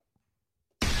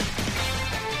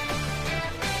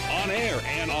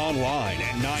online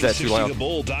at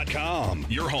 960thebull.com.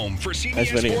 Your home for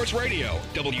CBS Sports Radio.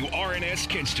 WRNS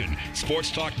Kinston. Sports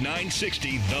Talk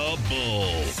 960 The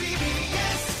Bull.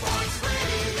 CBS Sports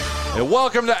Radio. And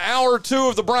welcome to Hour 2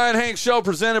 of the Bryan Hanks Show,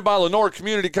 presented by Lenoir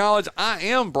Community College. I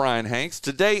am Bryan Hanks.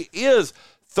 Today is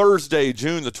Thursday,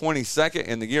 June the 22nd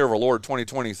in the year of our Lord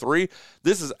 2023.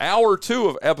 This is Hour 2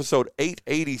 of episode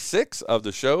 886 of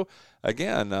the show.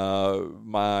 Again,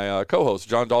 my co-hosts,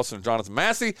 John Dawson and Jonathan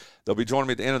Massey, they'll be joining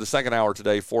me at the end of the second hour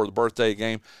today for the birthday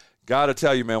game. Got to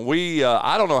tell you, man,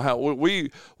 I don't know how we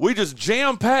just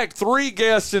jam-packed 3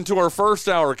 guests into our first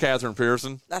hour, Katherine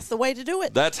Pearson. That's the way to do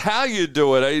it. That's how you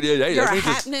do it. You're a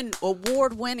happening,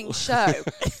 award-winning show.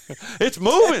 It's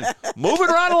moving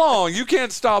right along. You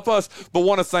can't stop us. But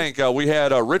want to thank, we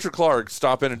had Richard Clark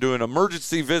stop in and do an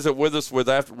emergency visit with us with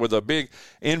a big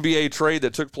NBA trade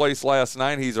that took place last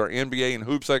night. He's our NBA and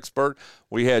hoops expert.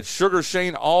 We had Sugar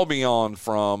Shane Albee on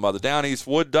from the Down East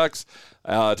Wood Ducks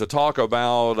to talk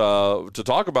about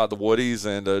the Woodies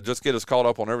and just get us caught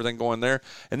up on everything going there.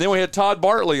 And then we had Todd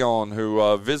Bartley on,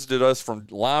 who visited us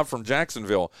live from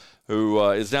Jacksonville, who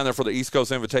is down there for the East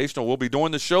Coast Invitational. We'll be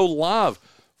doing the show live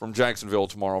from Jacksonville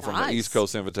tomorrow from the East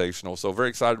Coast Invitational. So very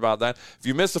excited about that. If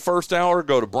you missed the first hour,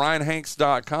 go to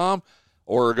BryanHanks.com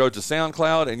or go to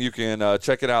SoundCloud and you can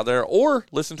check it out there, or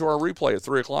listen to our replay at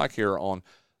 3 o'clock here on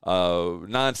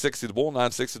 960 The Bull,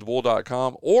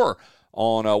 960thebull.com, or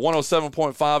on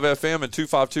 107.5 FM and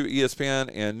 252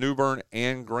 ESPN in New Bern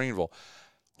and Greenville.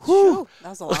 Whew, that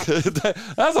was a lot.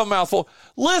 That's a mouthful.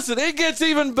 Listen, it gets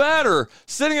even better.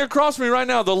 Sitting across from me right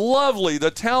now, the lovely, the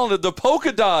talented, the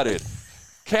polka-dotted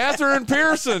Katherine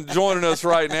Pearson joining us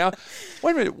right now.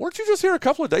 Wait a minute, weren't you just here a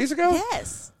couple of days ago?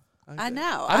 Yes, I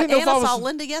know. I didn't know if I saw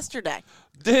Linda yesterday.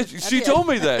 She told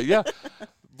me that, yeah.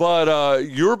 But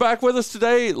you're back with us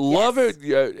today. Love it.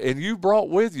 And you brought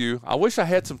with you, I wish I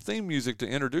had some theme music to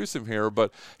introduce him here,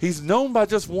 but he's known by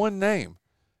just one name.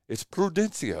 It's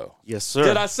Prudencio. Yes, sir.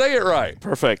 Did I say it right?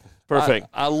 Perfect.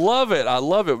 I love it. I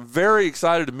love it. Very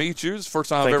excited to meet you. It's the first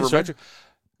time I've ever met you.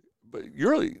 But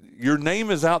your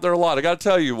name is out there a lot. I got to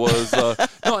tell you,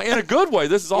 no, in a good way.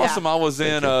 This is awesome. I was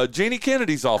in Jeannie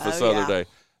Kennedy's office the other day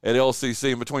at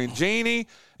LCC. And between Jeannie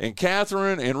and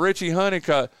Catherine and Richie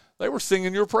Honeycutt, they were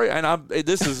singing your praise. And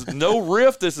this is no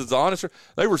riff. This is honest.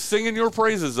 They were singing your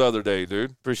praises the other day,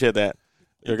 dude. Appreciate that.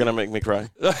 You're going to make me cry.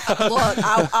 Look,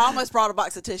 I almost brought a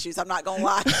box of tissues. I'm not going to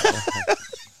lie.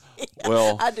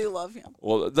 Well, I do love him.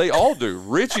 Well, they all do.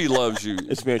 Richie loves you.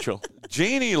 It's mutual.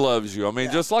 Jeannie loves you. I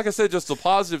mean, just like I said, just the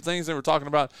positive things that we're talking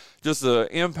about, just the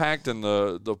impact and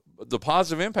the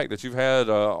positive impact that you've had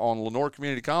on Lenoir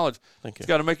Community College. Thank you. It's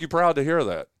got to make you proud to hear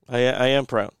that. I am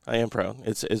proud.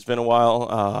 It's been a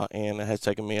while, and it has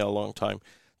taken me a long time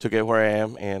to get where I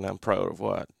am, and I'm proud of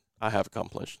what I have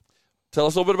accomplished. Tell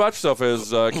us a little bit about yourself. As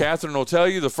Katherine will tell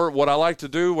you, what I like to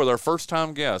do with our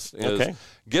first-time guests is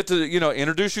get to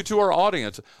introduce you to our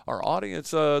audience. Our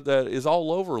audience that is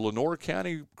all over Lenoir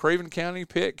County, Craven County,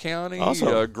 Pitt County,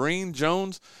 awesome. Greene,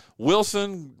 Jones,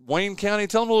 Wilson, Wayne County.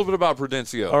 Tell them a little bit about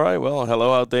Prudencio. All right. Well,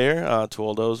 hello out there to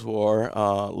all those who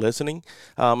are listening.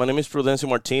 My name is Prudencio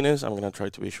Martinez. I'm going to try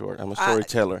to be short. I'm a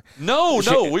storyteller. We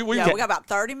got about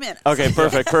 30 minutes. Okay,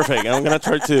 perfect. I'm going to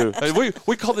try to. Hey,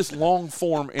 we call this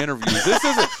long-form interviews.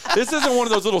 This isn't one of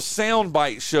those little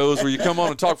soundbite shows where you come on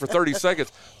and talk for 30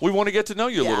 seconds. We want to get to know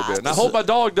you a little bit. And I hope my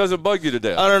dog doesn't bug you to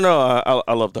death. I don't know.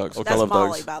 I love dogs. Okay. I love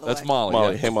Molly, dogs. by the way. That's Molly.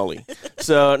 Molly. Yeah. Hey, Molly.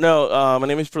 So, no, my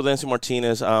name is Prudencio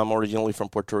Martinez. I'm originally from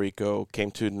Puerto Rico,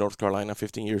 came to North Carolina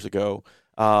 15 years ago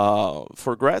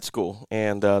for grad school.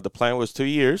 And the plan was 2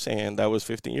 years, and that was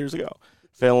 15 years ago.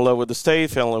 Fell in love with the state,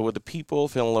 fell in love with the people,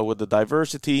 fell in love with the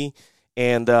diversity,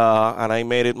 and I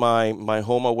made it my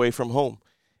home away from home.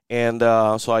 And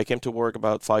so I came to work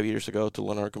about 5 years ago to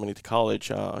Lenoir Community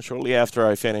College shortly after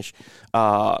I finished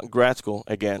grad school.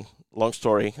 Again, long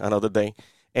story, another day.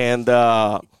 And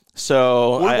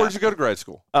so where did you go to grad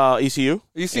school? ECU.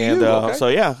 ECU, and, okay. So,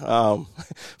 yeah,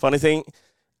 funny thing,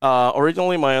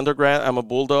 originally my undergrad, I'm a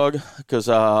bulldog because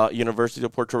University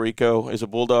of Puerto Rico is a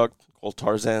bulldog called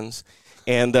Tarzan's.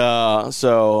 And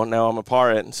so now I'm a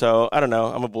pirate. So I don't know.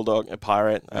 I'm a bulldog, a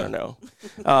pirate. I don't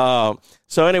know.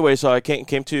 So anyway, so I came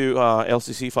to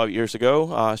LCC 5 years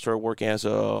ago. I started working as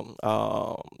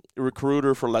a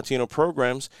recruiter for Latino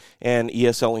programs and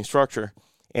ESL instructor.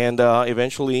 And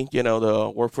eventually,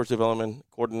 the workforce development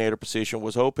coordinator position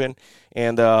was open,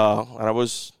 and I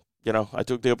was, I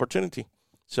took the opportunity.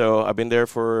 So I've been there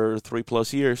for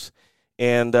 3+ years.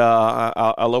 And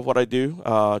I love what I do,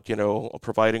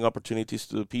 providing opportunities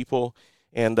to the people.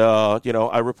 And,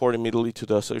 I report immediately to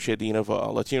the Associate Dean of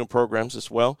Latino Programs as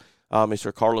well,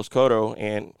 Mr. Carlos Cotto.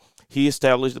 And he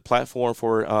established the platform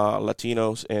for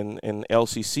Latinos in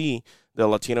LCC, the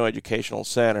Latino Educational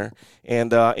Center,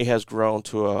 and it has grown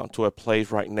to a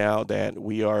place right now that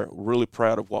we are really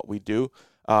proud of what we do.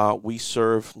 We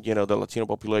serve, the Latino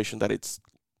population that it's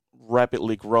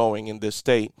rapidly growing in this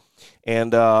state,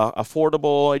 and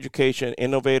affordable education,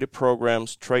 innovative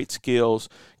programs, trade skills,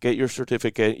 get your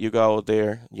certificate, you go out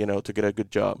there, to get a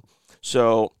good job.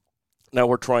 So now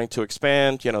we're trying to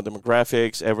expand,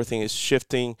 demographics, everything is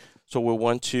shifting. So we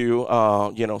want to,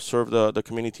 serve the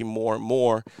community more and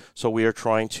more. So we are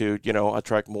trying to,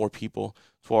 attract more people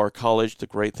to our college, the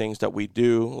great things that we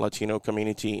do, Latino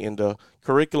community in the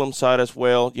curriculum side as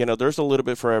well. There's a little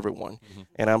bit for everyone. Mm-hmm.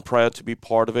 And I'm proud to be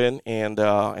part of it and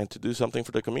to do something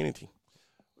for the community.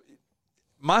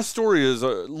 My story is a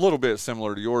little bit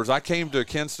similar to yours. I came to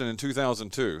Kinston in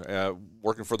 2002,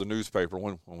 working for the newspaper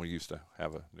when we used to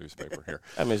have a newspaper here.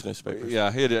 I miss newspapers.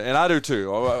 Yeah, and I do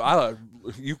too.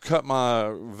 You cut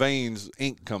my veins,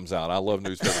 ink comes out. I love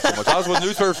newspapers so much. I was with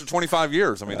newspapers for 25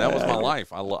 years. I mean, that was my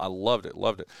life. I loved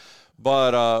it.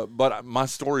 But my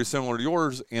story is similar to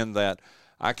yours in that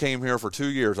I came here for 2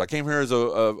 years. I came here as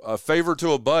a favor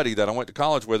to a buddy that I went to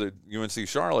college with at UNC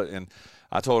Charlotte, and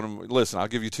I told him, listen, I'll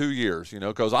give you 2 years,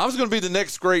 because I was going to be the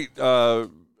next great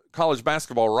college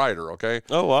basketball writer, okay?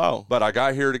 Oh, wow. But I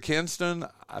got here to Kinston.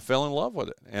 I fell in love with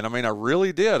it. And, I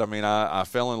really did. I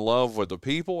fell in love with the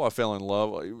people. I fell in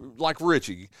love, like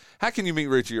Richie. How can you meet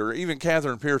Richie or even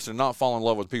Katherine Pearson and not fall in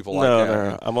love with people like that?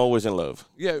 No, I'm always in love.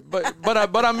 Yeah, but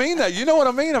I mean that. You know what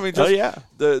I mean?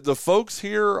 The folks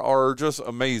here are just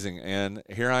amazing. And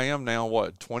here I am now,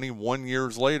 21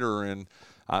 years later, and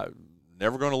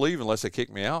never going to leave unless they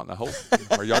kick me out, and I hope.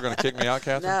 Are y'all going to kick me out,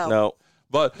 Katherine? No.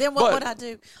 But then what would I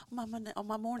do on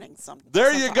my mornings?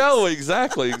 There you go.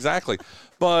 Exactly.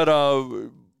 But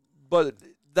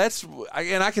that's,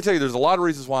 and I can tell you there's a lot of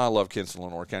reasons why I love Kinston,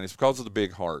 Lenoir County. It's because of the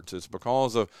big hearts. It's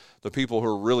because of the people who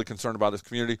are really concerned about this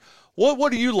community.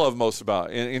 What do you love most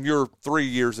about in your 3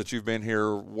 years that you've been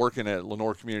here working at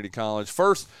Lenoir Community College?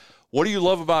 First, what do you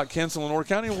love about Kinston, Lenoir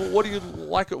County? What do you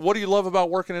like? What do you love about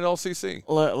working at LCC?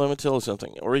 Let me tell you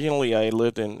something. Originally, I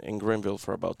lived in Greenville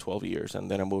for about 12 years,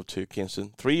 and then I moved to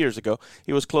Kinston 3 years ago.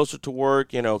 It was closer to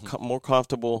work, more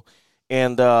comfortable,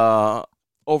 and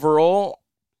overall,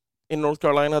 in North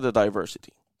Carolina, the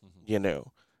diversity.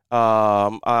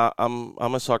 I'm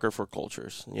a sucker for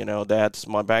cultures. That's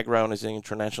my background is in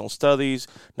international studies,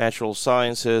 natural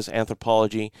sciences,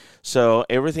 anthropology. So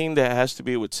everything that has to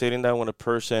be with sitting down with a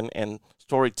person and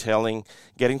storytelling,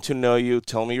 getting to know you,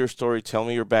 tell me your story, tell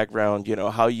me your background,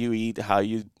 how you eat, how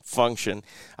you function.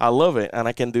 I love it, and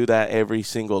I can do that every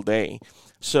single day.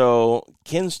 So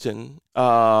Kinston,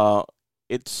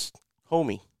 it's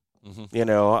homey. Mm-hmm.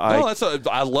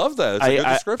 I love that. It's a good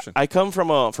description. I come from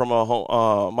my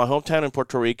hometown in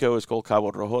Puerto Rico is called Cabo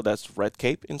Rojo. That's Red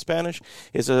Cape in Spanish.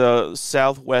 It's a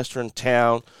southwestern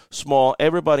town, small.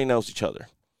 Everybody knows each other.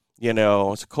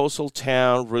 It's a coastal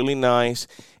town, really nice,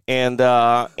 and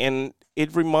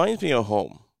it reminds me of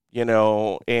home.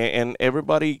 And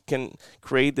everybody can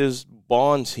create these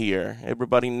bonds here.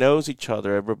 Everybody knows each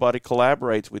other. Everybody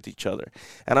collaborates with each other,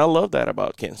 and I love that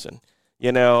about Kinston.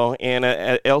 And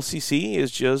at LCC is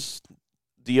just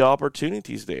the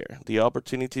opportunities there, the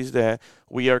opportunities that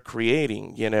we are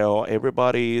creating.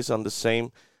 Everybody is on the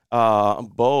same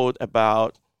boat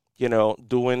about,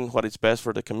 doing what is best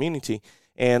for the community.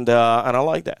 And I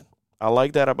like that. I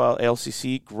like that about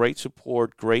LCC. Great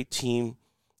support, great team,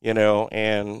 and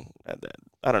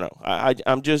I don't know.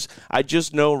 I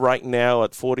just know right now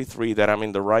at 43 that I'm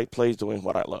in the right place doing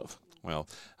what I love. Well,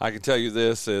 I can tell you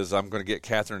this is I'm going to get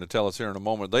Katherine to tell us here in a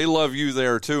moment. They love you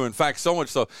there, too. In fact, so much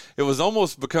so, it was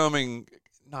almost becoming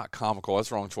not comical. That's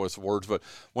the wrong choice of words. But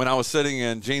when I was sitting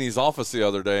in Jeannie's office the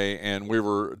other day and we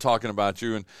were talking about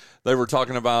you and they were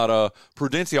talking about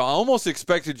Prudencio, I almost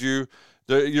expected you,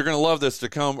 you're going to love this, to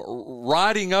come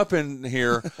riding up in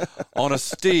here on a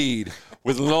steed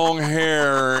with long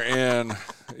hair and,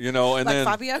 and like then.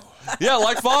 Fabio? Yeah,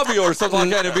 like Fabio or something like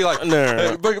that. And it'd be like,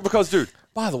 no. Because, dude.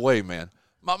 By the way, man,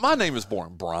 my name is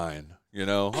Bryan,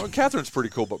 Katherine's pretty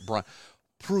cool, but Bryan.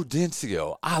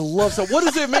 Prudencio. I love that. What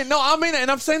does it mean? No, I mean,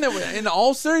 and I'm saying that in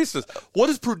all seriousness. What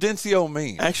does Prudencio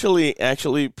mean? Actually,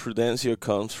 Prudencio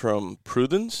comes from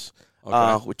prudence,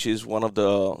 which is one of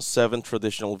the 7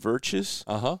 traditional virtues.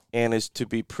 And is to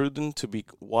be prudent, to be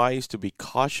wise, to be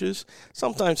cautious.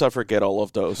 Sometimes I forget all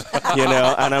of those,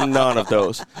 and I'm none of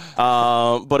those.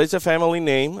 But it's a family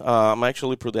name. I'm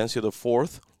actually Prudencio the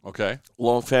 4th. Okay.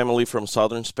 Long family from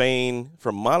southern Spain,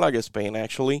 from Malaga, Spain,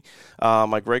 actually.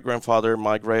 My great-grandfather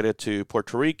migrated to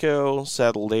Puerto Rico,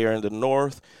 settled there in the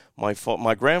north.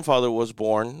 My grandfather was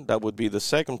born, that would be the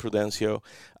second Prudencio.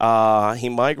 He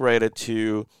migrated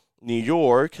to New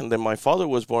York, and then my father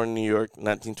was born in New York in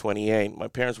 1928. My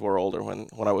parents were older when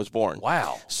I was born.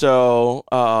 Wow. So,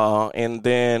 and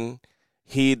then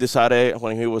he decided,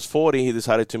 when he was 40, he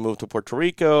decided to move to Puerto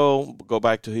Rico, go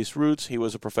back to his roots. He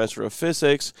was a professor of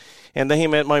physics. And then he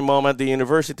met my mom at the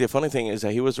university. The funny thing is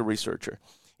that he was a researcher,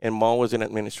 and mom was in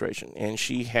administration, and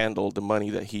she handled the money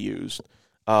that he used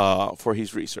for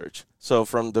his research. So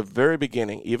from the very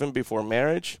beginning, even before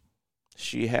marriage,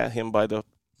 she had him by the,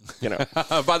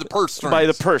 by the purse strings. By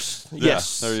the purse, yeah,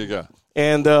 yes. There you go.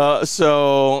 And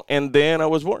and then I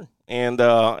was born. And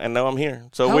now I'm here.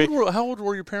 So how old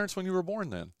were your parents when you were born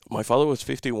then? My father was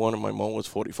 51 and my mom was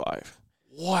 45.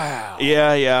 Wow.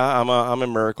 Yeah. I'm a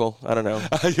miracle. I don't know.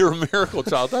 You're a miracle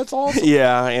child. That's awesome.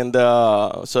 Yeah, and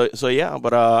so yeah,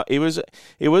 but it was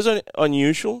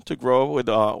unusual to grow up with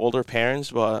older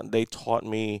parents, but they taught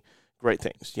me great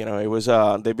things. It was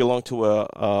they belong to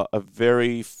a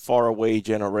very far away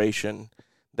generation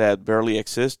that barely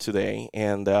exists today,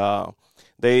 and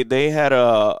They had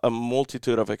a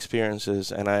multitude of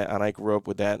experiences, and I grew up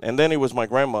with that. And then it was my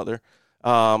grandmother.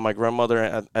 My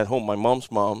grandmother at home, my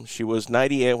mom's mom, she was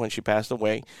 98 when she passed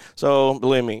away. So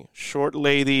believe me, short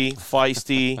lady,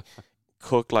 feisty,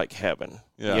 cooked like heaven,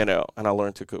 and I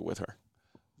learned to cook with her.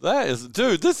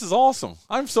 Dude, this is awesome.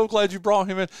 I'm so glad you brought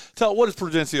him in. What does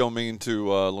Prudencio mean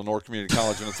to Lenoir Community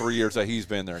College in the 3 years that he's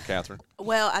been there, Catherine?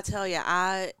 Well, I tell you,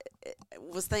 I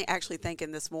was actually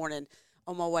thinking this morning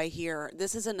on my way here,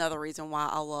 this is another reason why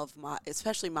I love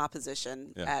especially my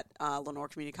position at Lenoir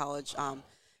Community College,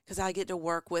 because I get to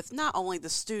work with not only the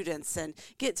students and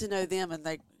get to know them, and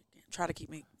they try to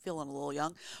keep me feeling a little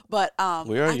young, but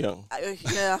we are young.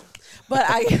 But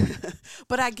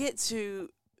I get to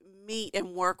meet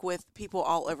and work with people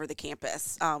all over the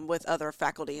campus, with other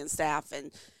faculty and staff,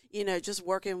 and just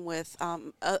working with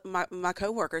my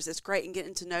coworkers. It's great, and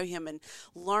getting to know him and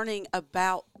learning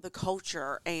about the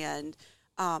culture. And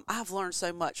I've learned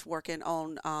so much working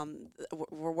on.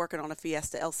 We're working on a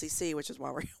Fiesta LCC, which is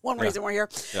why one reason we're here.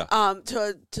 Yeah.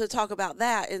 To talk about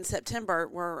that in September.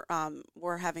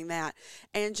 We're having that,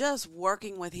 and just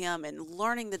working with him and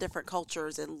learning the different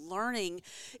cultures and learning,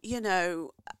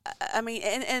 I mean,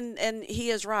 and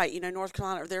he is right. North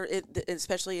Carolina,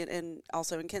 especially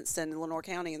also in Quinton, Lenoir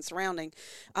County and surrounding,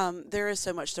 there is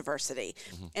so much diversity,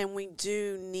 and we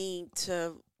do need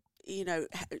to,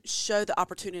 show the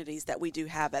opportunities that we do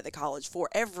have at the college for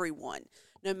everyone,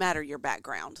 no matter your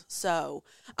background. So,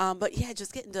 but yeah,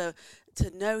 just getting to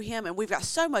know him, and we've got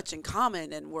so much in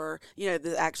common, and we're,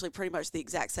 actually pretty much the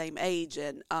exact same age,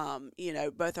 and,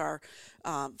 both our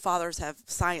fathers have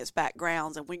science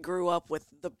backgrounds, and we grew up with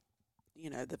the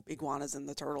iguanas and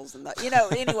the turtles and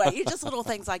anyway, just little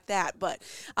things like that. But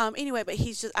anyway, but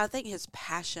he's just, I think his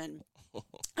passion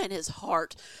and his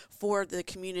heart for the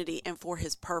community and for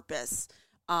his purpose.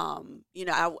 I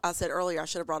said earlier I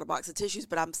should have brought a box of tissues,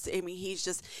 but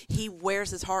he wears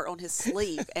his heart on his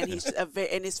sleeve, and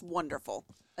and it's wonderful.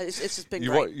 It's just been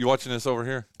great. You watching this over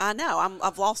here? I know.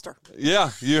 I've lost her.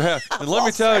 Yeah, you have. And let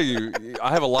me tell you,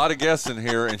 I have a lot of guests in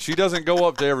here, and she doesn't go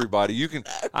up to everybody. You can.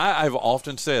 I've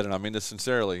often said, and I mean this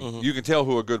sincerely, you can tell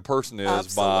who a good person is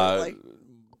Absolutely. by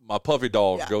my puppy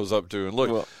dog goes up to and look.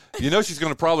 Well, she's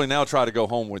going to probably now try to go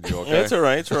home with you. Okay, it's all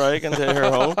right. It's all right. I can take her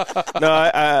home.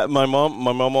 No, my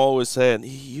mom always said,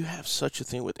 "You have such a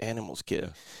thing with animals, kid." Yeah.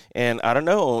 And I don't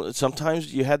know.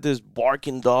 Sometimes you had this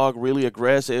barking dog, really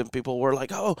aggressive. People were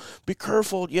like, "Oh, be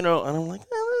careful," And I'm like,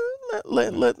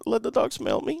 let the dog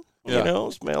smell me.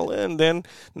 Smell it. And then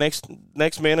next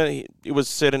minute, he was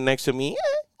sitting next to me.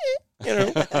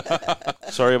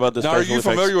 Sorry about this. Now, are you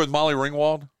familiar with Molly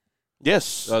Ringwald?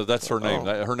 Yes, that's her name.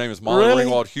 Her name is Molly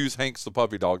Ringwald Hughes Hanks, the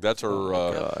puppy dog. That's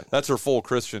her. That's her full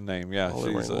Christian name. Yeah,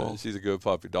 she's a good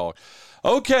puppy dog.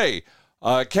 Okay,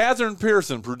 Katherine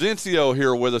Pearson, Prudencio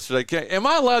here with us today. Am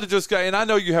I allowed to just? And I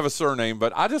know you have a surname,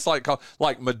 but I just like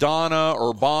Madonna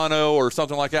or Bono or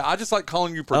something like that. I just like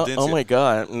calling you Prudencio. Oh my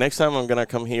God! Next time I'm gonna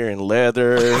come here in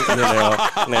leather,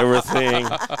 and everything,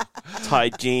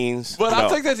 tight jeans. But I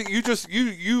think that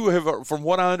you have, from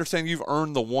what I understand, you've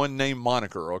earned the one name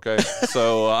moniker. Okay,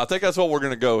 so I think that's what we're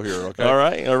gonna go here. Okay, all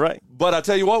right. But I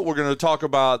tell you what, we're going to talk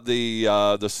about the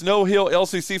Snow Hill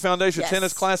LCC Foundation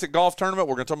Tennis Classic Golf Tournament.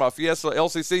 We're going to talk about Fiesta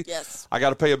LCC. Yes. I got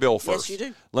to pay a bill first. Yes, you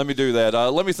do. Let me do that.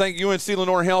 Let me thank UNC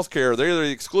Lenoir Healthcare. They're the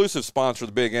exclusive sponsor of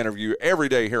the big interview every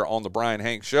day here on the Bryan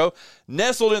Hanks Show.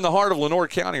 Nestled in the heart of Lenoir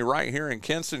County right here in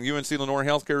Quinton, UNC Lenoir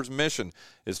Healthcare's mission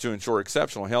is to ensure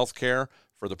exceptional health care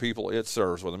for the people it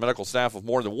serves. With a medical staff of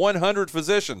more than 100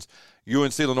 physicians,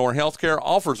 UNC Lenoir Healthcare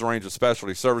offers a range of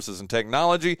specialty services and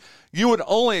technology you would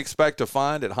only expect to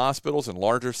find at hospitals in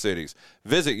larger cities.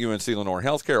 Visit UNC Lenoir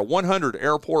Healthcare at 100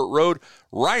 Airport Road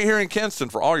right here in Kinston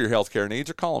for all your healthcare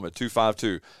needs, or call them at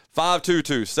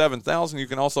 252-522-7000. You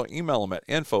can also email them at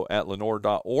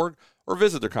info@lenoir.org or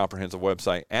visit their comprehensive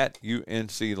website at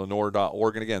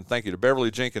unclenoir.org. And again, thank you to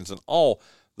Beverly Jenkins and all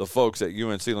the folks at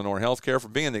UNC Lenoir Healthcare for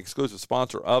being the exclusive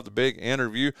sponsor of the big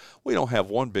interview. We don't have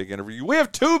one big interview. We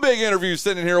have two big interviews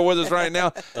sitting here with us right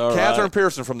now. Katherine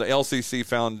Pearson from the LCC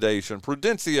Foundation,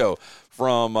 Prudencio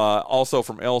from also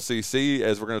from LCC,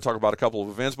 as we're going to talk about a couple of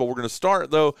events. But we're going to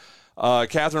start, though,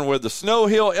 Katherine, with the Snow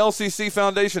Hill LCC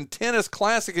Foundation Tennis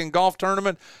Classic and Golf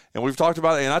Tournament. And we've talked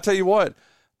about it. And I tell you what,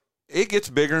 it gets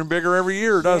bigger and bigger every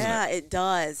year, doesn't it? Yeah, it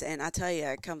does. And I tell you,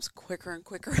 it comes quicker and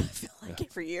quicker, I feel like,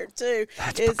 every year, too.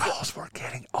 That's because we're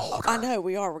getting older. I know,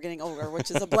 we are. We're getting older,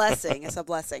 which is a blessing. It's a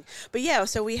blessing. But, yeah,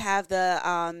 so we have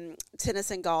the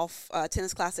Tennis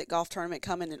Classic Golf Tournament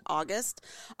coming in August.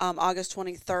 August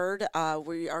 23rd,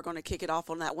 we are going to kick it off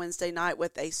on that Wednesday night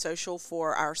with a social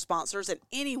for our sponsors and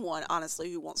anyone, honestly,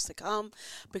 who wants to come,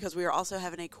 because we are also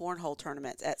having a cornhole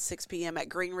tournament at 6 p.m. at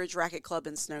Green Ridge Racket Club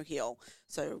in Snow Hill.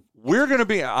 So we're going to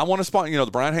be, I want to sponsor,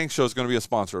 the Bryan Hanks Show is going to be a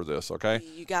sponsor of this, okay?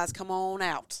 You guys come on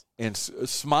out. And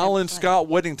Smiling Scott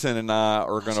Whittington and I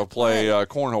are going to play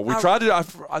cornhole. We tried to,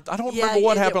 I don't remember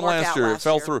what happened last year. It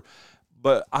fell through.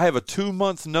 But I have a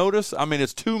 2-month notice. I mean,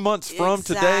 it's 2 months from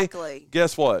today.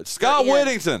 Guess what? Scott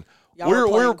Whittington.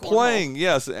 We're playing.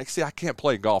 Yes. See, I can't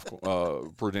play golf,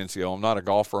 Prudencio. I'm not a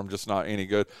golfer. I'm just not any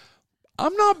good.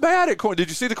 I'm not bad at cornhole. Did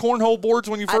you see the cornhole boards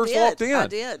when you first walked in? I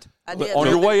did. On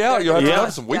your way out, you'll have to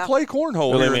notice them. We play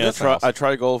cornhole here in this house. I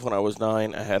tried golf when I was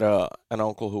 9. I had an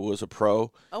uncle who was a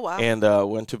pro. Oh, wow. And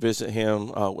went to visit him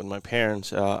with my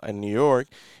parents in New York.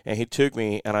 And he took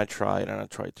me, and I tried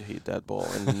to hit that ball,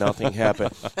 and nothing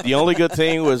happened. The only good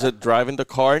thing was that driving the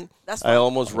cart, I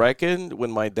almost wrecked it with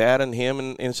my dad and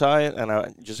him inside, and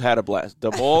I just had a blast.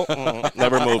 The ball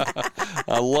never moved.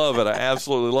 I love it. I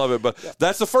absolutely love it. But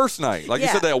that's the first night. Like you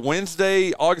said, that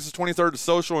Wednesday, August the 23rd, the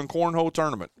social and cornhole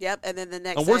tournament. Yep, and then the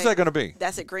next And where's that going to be?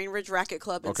 That's at Green Ridge Racket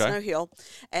Club in Snow Hill.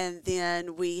 And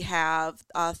then we have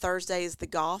Thursday is the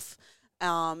golf,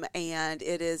 and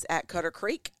it is at Cutter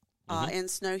Creek in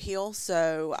Snow Hill.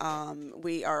 So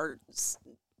we are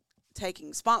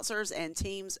taking sponsors and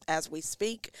teams as we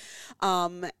speak.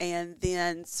 And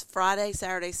then Friday,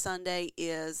 Saturday, Sunday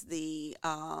is the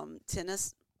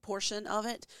tennis portion of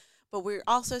it. But we're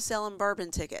also selling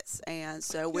bourbon tickets, and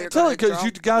so we're going to because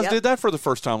you guys did that for the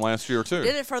first time last year too.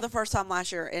 Did it for the first time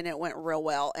last year, and it went real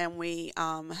well. And we've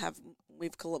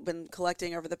been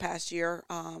collecting over the past year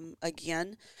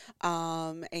again,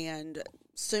 and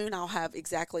soon I'll have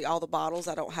exactly all the bottles.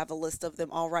 I don't have a list of them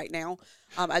all right now.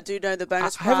 I do know the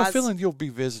bonus prize. I have a feeling you'll be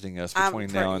visiting us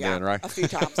between now and then, right? A few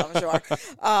times, I'm sure.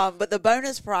 But the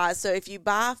bonus prize. So if you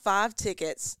buy 5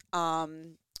 tickets.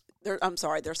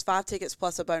 There's 5 tickets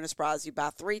plus a bonus prize. You buy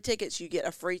 3 tickets, you get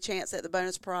a free chance at the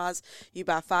bonus prize. You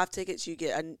buy 5 tickets, you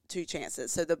get 2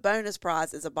 chances. So the bonus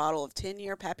prize is a bottle of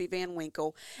 10-year Pappy Van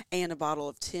Winkle and a bottle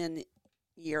of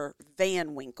 10-year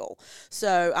Van Winkle.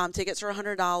 So tickets are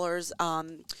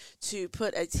 $100. To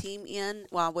put a team in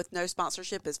with no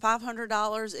sponsorship is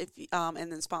 $500.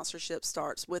 And then sponsorship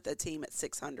starts with a team at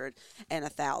 $600 and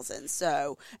 $1,000.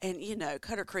 So, and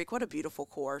Cutter Creek, what a beautiful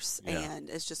course, and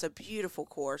it's just a beautiful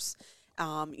course.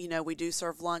 We do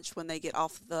serve lunch when they get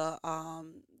off the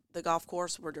golf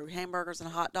course. We're doing hamburgers and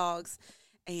hot dogs,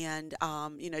 and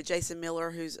Jason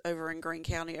Miller, who's over in Greene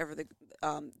County over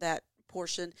that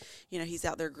portion, he's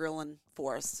out there grilling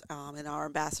for us, and our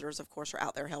ambassadors, of course, are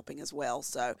out there helping as well.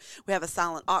 So we have a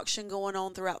silent auction going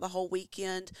on throughout the whole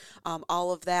weekend.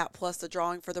 All of that plus the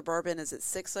drawing for the bourbon is at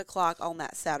 6:00 on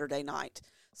that Saturday night.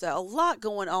 So a lot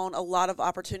going on, a lot of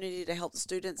opportunity to help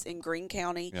students in Greene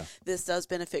County. This does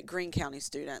benefit Greene County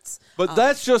students, but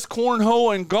that's just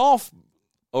cornhole and golf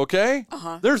Okay.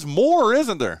 There's more,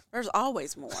 isn't there? There's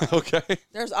always more. Okay.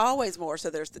 There's always more. So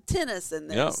there's the tennis and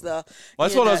there's the. Well,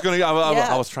 that's what I was going to.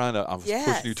 I was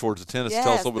pushing you towards the tennis.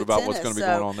 Tell us a little bit about what's going to be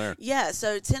going on there. Yeah.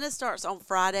 So tennis starts on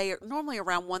Friday, normally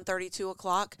around 1:30, 2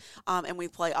 o'clock, and we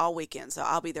play all weekend. So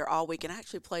I'll be there all weekend. I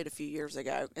actually played a few years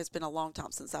ago. It's been a long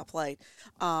time since I played,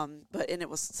 and it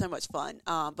was so much fun.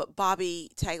 But Bobby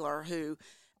Taylor, who,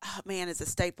 man, is a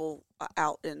staple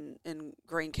out in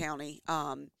Greene County.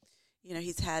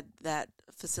 He's had that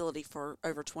facility for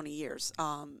over 20 years.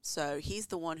 So he's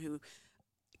the one who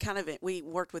we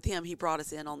worked with him. He brought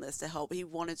us in on this to help. He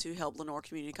wanted to help Lenoir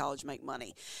Community College make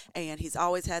money. And he's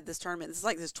always had this tournament. This is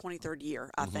like his 23rd year,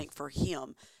 I think, for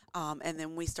him. And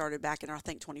then we started back in, I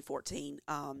think, 2014.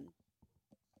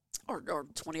 Or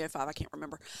 2005, I can't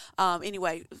remember.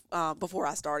 Before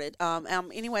I started.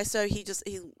 So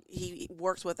he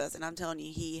works with us, and I'm telling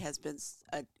you, he has been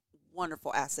a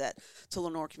wonderful asset to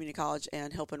Lenoir Community College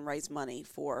and helping raise money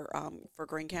for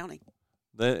Greene County.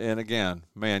 And again,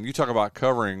 man, you talk about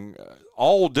covering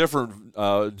all different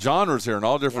genres here and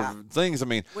all different things. I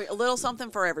mean, a little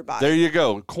something for everybody. There you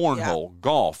go. Cornhole,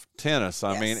 golf, tennis.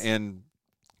 I mean, and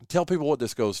tell people what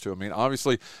this goes to. I mean,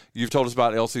 obviously, you've told us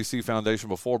about LCC Foundation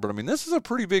before, but I mean, this is a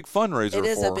pretty big fundraiser. It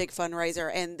is a big fundraiser,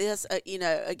 and this,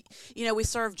 we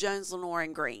serve Jones, Lenoir,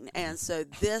 and Greene, and so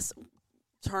this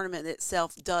tournament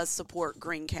itself does support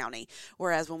Greene County,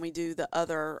 whereas when we do the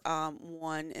other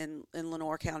one in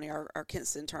Lenoir County, our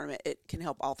Quinton tournament, it can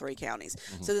help all three counties.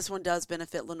 So this one does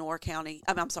benefit Greene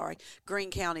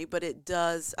County, but it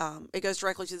does it goes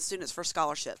directly to the students for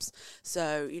scholarships.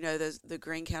 So the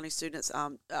Greene County students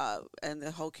and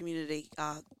the whole community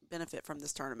benefit from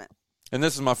this tournament. And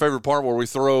this is my favorite part where we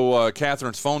throw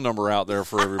Catherine's phone number out there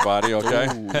for everybody,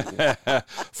 okay?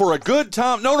 For a good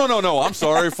time. No. I'm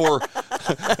sorry. For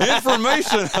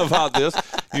information about this,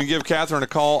 you can give Katherine a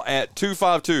call at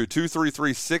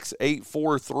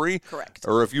 252-233-6843. Correct.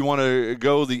 Or if you want to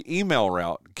go the email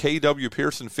route,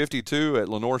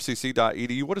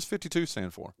 kwpearson52@lenoircc.edu. What does 52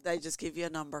 stand for? They just give you a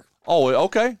number. Oh,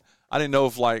 okay. I didn't know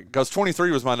if, because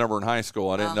 23 was my number in high school.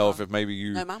 I didn't know if maybe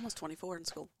you. No, mine was 24 in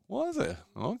school. Was it?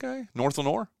 Okay. North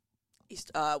Lenoir? East,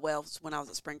 when I was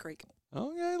at Spring Creek.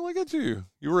 Okay, look at you.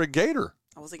 You were a Gator.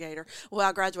 I was a Gator. Well,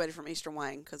 I graduated from Eastern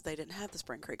Wayne because they didn't have the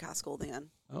Spring Creek High School then.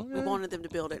 Okay. We wanted them to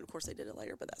build it. And of course, they did it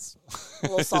later, but that's a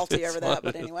little salty over that.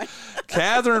 But anyway.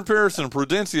 Katherine Pearson and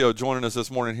Prudencio joining us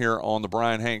this morning here on the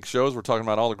Bryan Hank Shows. We're talking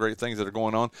about all the great things that are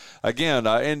going on. Again,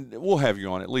 and we'll have you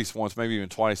on at least once, maybe even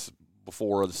twice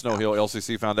before the Snow Hill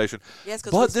LCC Foundation. Yes,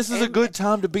 but this is a good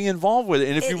time to be involved with it.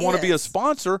 And if you want to be a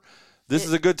sponsor, this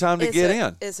is a good time to get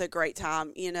in. It's a great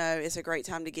time. It's a great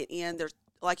time to get in. There's,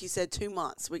 like you said, 2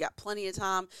 months. We got plenty of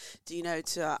time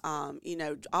to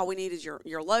all we need is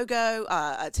your logo,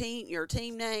 your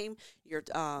team name,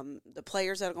 the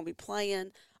players that are going to be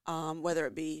playing, whether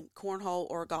it be cornhole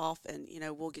or golf, and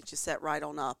we'll get you set right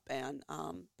on up. And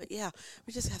but yeah,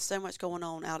 we just have so much going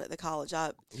on out at the college.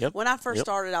 When I first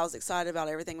started, I was excited about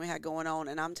everything we had going on,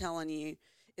 and I'm telling you,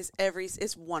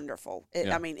 it's wonderful.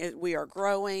 We are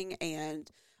growing, and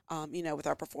with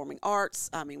our performing arts.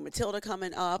 Matilda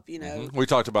coming up, We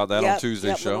talked about that on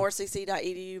Tuesday's show.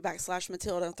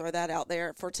 LenoirCC.edu/Matilda. Throw that out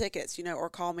there for tickets, or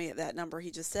call me at that number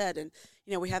he just said. And,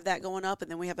 we have that going up. And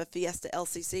then we have a Fiesta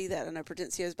LCC that I know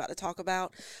Prudencio is about to talk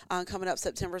about coming up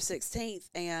September 16th.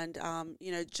 And,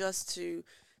 just to,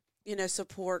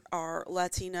 support our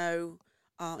Latino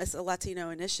it's a Latino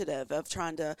initiative of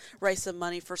trying to raise some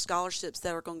money for scholarships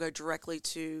that are going to go directly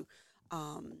to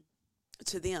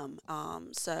them.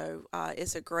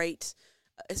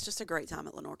 It's just a great time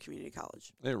at Lenoir Community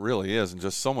College. It really is, and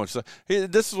just so much.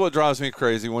 This is what drives me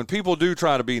crazy when people do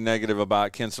try to be negative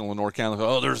about Quinton, Lenoir County.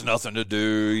 Oh, there's nothing to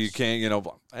do. You can't,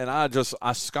 and I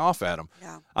scoff at them.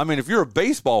 Yeah. I mean, if you're a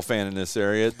baseball fan in this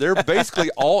area, they're basically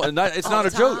it's not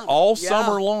a joke, all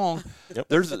summer long.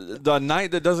 There's the night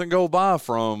that doesn't go by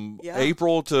from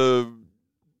April to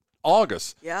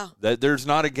August. Yeah. That there's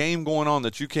not a game going on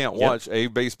that you can't watch a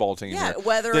baseball team. Yeah, there.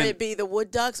 Whether it be the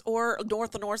Wood Ducks or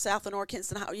North Lenoir, South Lenoir,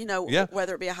 Kinston,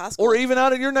 whether it be a high school. Or even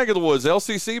out in your neck of the woods,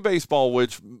 LCC baseball,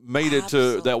 which made it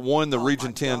to that won the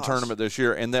Region 10 tournament this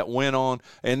year, and that went on.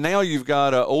 And now you've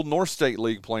got Old North State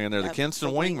League playing there, the Kinston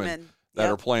Wingmen. That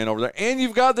are playing over there. And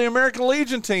you've got the American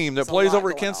Legion team that plays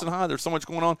over at Kinston High. There's so much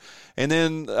going on. And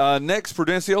then next,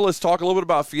 Prudencio, let's talk a little bit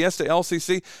about Fiesta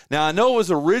LCC. Now, I know it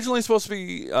was originally supposed to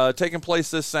be taking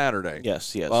place this Saturday.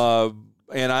 Yes.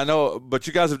 And I know, but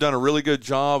you guys have done a really good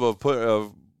job of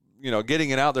getting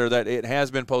it out there that it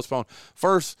has been postponed.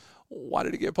 First, why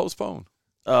did it get postponed?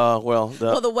 The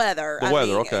weather. The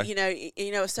weather, okay.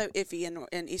 It's so iffy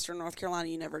in Eastern North Carolina.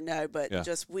 You never know, but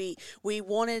just we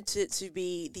wanted it to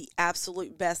be the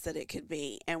absolute best that it could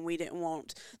be, and we didn't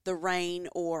want the rain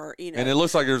or And it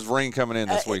looks like there's rain coming in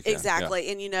this weekend.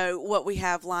 Exactly, and what we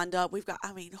have lined up, we've got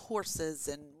horses,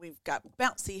 and we've got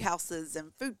bouncy houses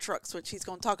and food trucks, which he's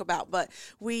going to talk about, but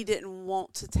we didn't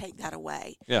want to take that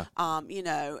away. Yeah.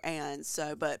 And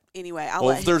so, but anyway,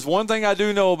 there's one thing I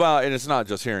do know about, and it's not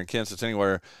just here in Kansas, it's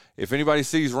anywhere. If anybody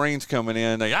sees rains coming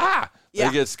in, they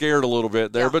get scared a little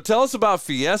bit there. Yeah. But tell us about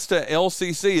Fiesta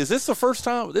LCC. Is this the first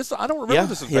time? I don't remember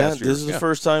this in past years. This is the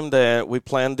first time that we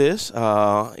planned this.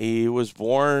 It was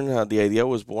born. The idea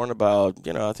was born about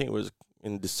I think it was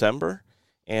in December,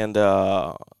 and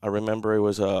I remember it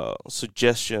was a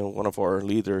suggestion one of our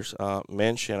leaders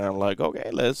mentioned. I'm like, okay,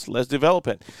 let's develop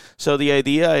it. So the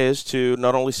idea is to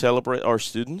not only celebrate our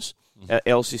students at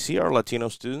LCC, our Latino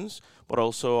students, but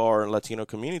also our Latino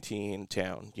community in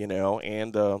town,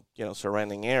 and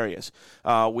surrounding areas.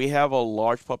 We have a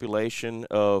large population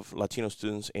of Latino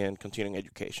students in continuing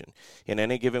education. In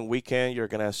any given weekend, you're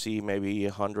going to see maybe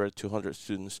 100, 200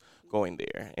 students going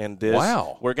there. And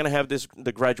we're going to have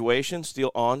the graduation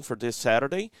still on for this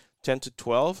Saturday, 10 to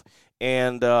 12.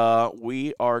 And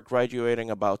we are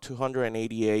graduating about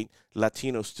 288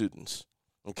 Latino students.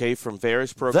 Okay, from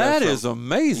various programs. That is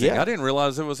amazing. Yeah. I didn't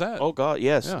realize it was that. Oh, God,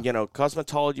 yes. Yeah.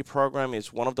 Cosmetology program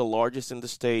is one of the largest in the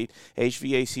state.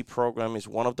 HVAC program is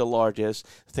one of the largest.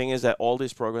 The thing is that all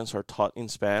these programs are taught in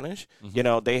Spanish.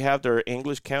 Mm-hmm. They have their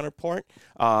English counterpart,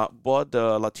 but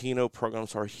the Latino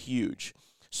programs are huge.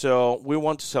 So we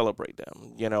want to celebrate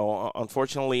them.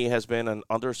 Unfortunately, it has been an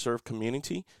underserved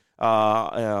community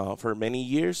for many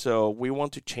years, so we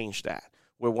want to change that.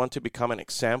 We want to become an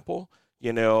example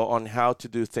on how to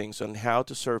do things, on how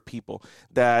to serve people,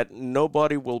 that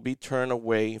nobody will be turned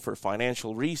away for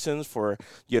financial reasons, for,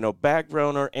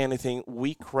 background or anything.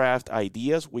 We craft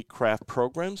ideas, we craft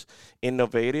programs,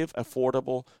 innovative,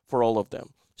 affordable for all of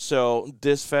them. So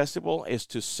this festival is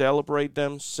to celebrate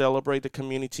them, celebrate the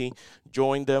community,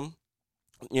 join them,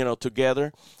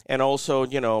 together, and also,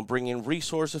 bring in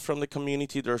resources from the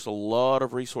community. There's a lot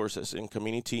of resources in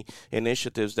community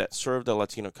initiatives that serve the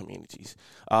Latino communities.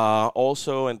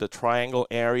 Also in the Triangle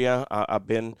area, I've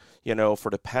been, for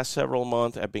the past several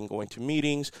months, I've been going to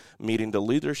meetings, meeting the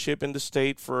leadership in the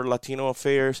state for Latino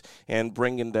affairs, and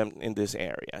bringing them in this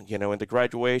area. In the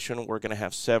graduation, we're going to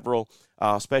have several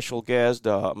special guests.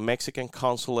 The Mexican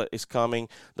consulate is coming,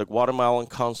 the Guatemalan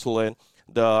consulate,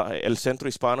 the El Centro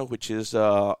Hispano, which is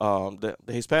the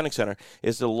Hispanic Center,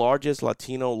 is the largest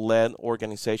Latino-led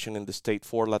organization in the state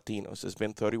for Latinos. It's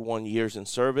been 31 years in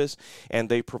service, and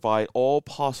they provide all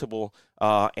possible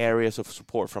areas of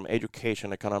support from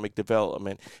education, economic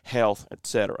development, health,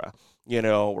 etc.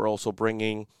 We're also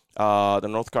bringing the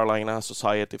North Carolina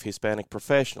Society of Hispanic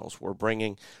Professionals. We're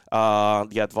bringing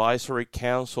the Advisory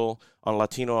Council on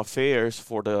Latino Affairs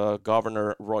for the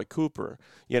Governor Roy Cooper.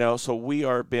 So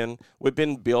we've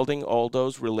been building all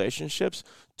those relationships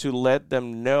to let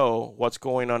them know what's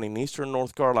going on in Eastern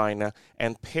North Carolina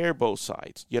and pair both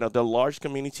sides. The large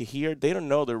community here, they don't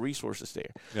know the resources there.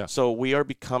 Yeah. So we are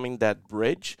becoming that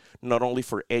bridge, not only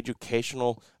for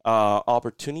educational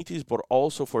opportunities, but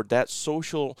also for that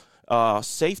social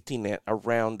safety net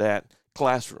around that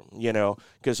classroom,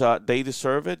 because they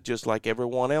deserve it just like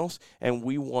everyone else, and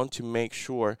we want to make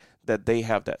sure that they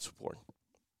have that support.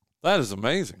 That is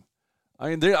amazing. I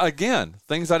mean, again,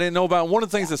 things I didn't know about. One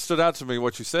of the things that stood out to me,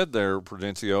 what you said there,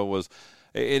 Prudencio, was,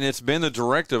 and it's been the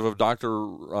directive of Dr.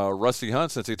 Rusty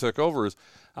Hunt since he took over, is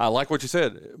I like what you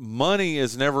said. Money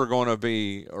is never going to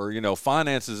be, or,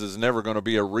 finances is never going to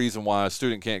be a reason why a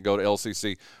student can't go to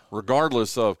LCC,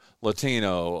 regardless of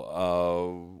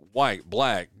Latino, white,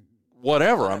 black,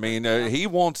 whatever. I mean, he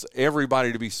wants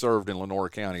everybody to be served in Lenoir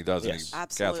County, doesn't he?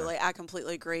 Absolutely. Catherine? I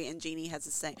completely agree. And Jeannie has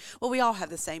the same. Well, we all have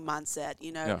the same mindset.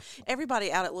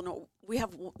 Everybody out at Lenoir, we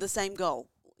have the same goal.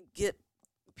 Get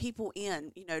people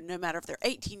in, no matter if they're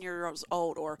 18 years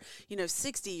old or,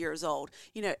 60 years old,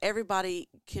 everybody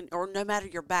can, or no matter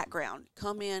your background,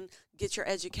 come in, get your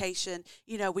education.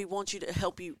 We want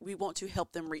we want to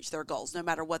help them reach their goals, no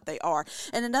matter what they are.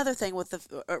 And another thing with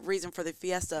the reason for the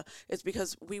Fiesta is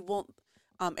because we want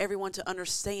everyone to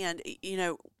understand,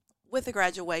 with the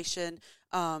graduation,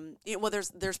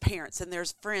 there's parents and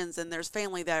there's friends and there's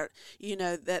family that,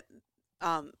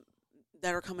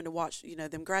 that are coming to watch,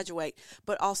 them graduate,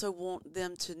 but also want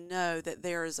them to know that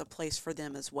there is a place for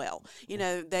them as well.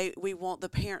 We want the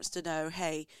parents to know,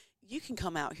 hey, you can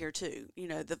come out here too.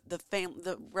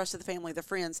 The rest of the family, the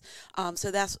friends.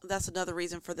 So that's another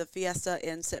reason for the Fiesta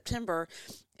in September,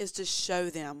 is to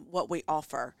show them what we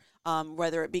offer.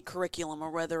 whether it be curriculum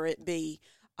or whether it be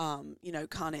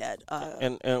Con Ed.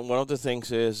 And one of the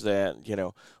things is that,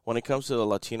 when it comes to the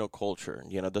Latino culture,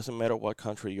 it doesn't matter what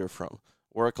country you're from.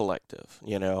 We're a collective,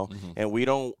 and we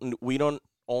don't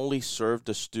only serve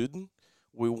the student.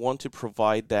 We want to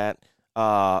provide that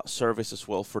service as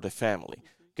well for the family.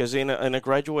 Because in a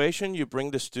graduation, you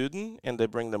bring the student, and they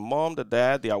bring the mom, the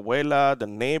dad, the abuela, the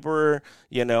neighbor,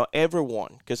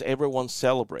 everyone, because everyone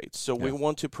celebrates. So we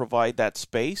want to provide that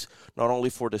space, not only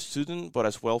for the student, but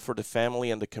as well for the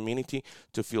family and the community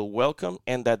to feel welcome,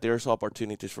 and that there's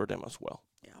opportunities for them as well.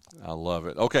 I love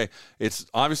it. Okay, it's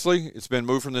been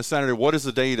moved from this Saturday. What is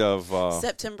the date of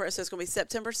September? So it's going to be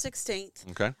September 16th.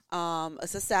 Okay.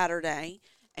 It's a Saturday,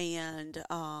 and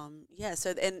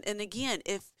So and again,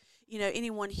 if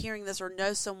anyone hearing this or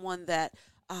knows someone that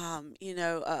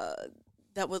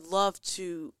that would love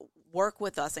to work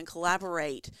with us and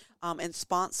collaborate and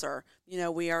sponsor,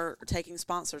 we are taking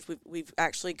sponsors. We've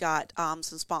actually got some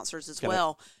sponsors as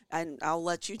well. And I'll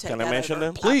let you take that over. Can I mention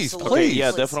them? Please.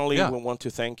 Yeah, definitely. Yeah. We want to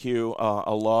thank you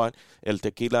a lot. El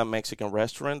Tequila Mexican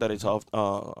Restaurant that is off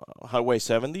Highway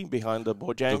 70 behind the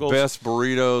Bojangles. The best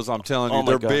burritos, I'm telling you.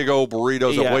 They're big old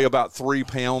burritos that weigh about 3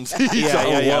 pounds each.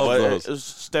 I love those.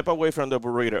 Step away from the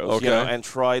burritos, and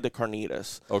try the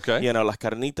carnitas. Okay. Las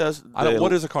carnitas.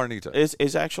 What is a carnita?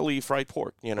 It's actually fried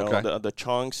pork, the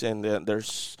chunks, and they're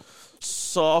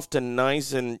soft and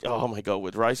nice, and oh my god,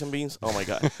 with rice and beans, oh my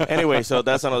god. Anyway, so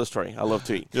that's another story. I love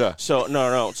to eat. Yeah. So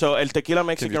no. So El Tequila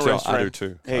Mexican Restaurant. I do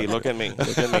too. Hey, look at me.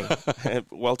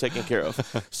 Well taken care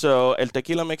of. So El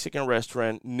Tequila Mexican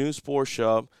Restaurant, new sports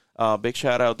shop. Big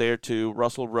shout out there to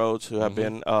Russell Rhodes, who have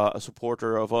been a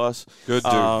supporter of us. Good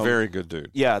dude, very good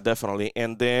dude. Yeah, definitely.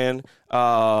 And then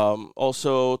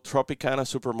also Tropicana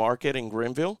Supermarket in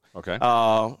Greenville. Okay.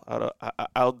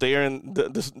 Out there in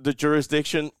the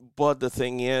jurisdiction, but the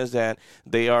thing is that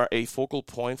they are a focal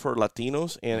point for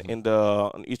Latinos in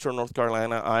the Eastern North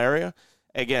Carolina area.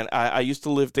 Again, I used to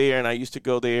live there, and I used to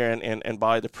go there and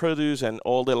buy the produce and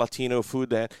all the Latino food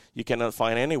that you cannot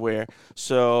find anywhere.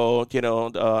 So,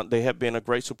 they have been a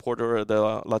great supporter of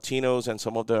the Latinos and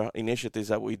some of the initiatives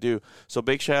that we do. So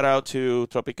big shout out to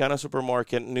Tropicana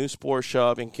Supermarket, new sports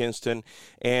shop in Kingston,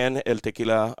 and El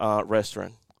Tequila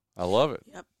Restaurant. I love it.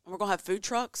 Yep. We're going to have food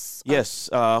trucks. Yes,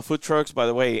 food trucks. By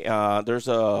the way, there's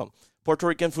a Puerto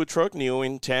Rican food truck new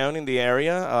in town in the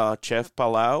area, Chef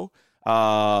Palau.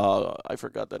 I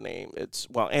forgot the name. It's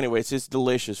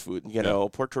delicious food,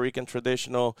 Puerto Rican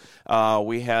traditional.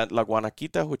 We had La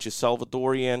Guanaquita, which is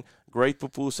Salvadorian, great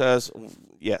pupusas.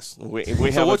 Yes. We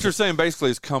so what you're saying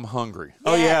basically is come hungry.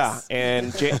 Oh, yes. Yeah.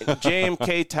 And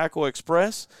JMK Taco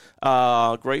Express,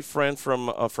 great friend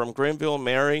from Greenville,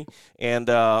 Mary. And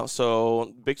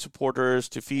so big supporters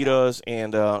to feed us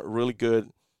and really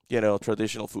good,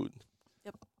 traditional food.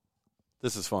 Yep.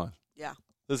 This is fun. Yeah.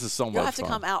 This is so much fun. You'll have to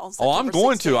come out on September I'm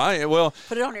going 16th. to.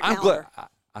 Put it on your calendar.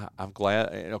 I'm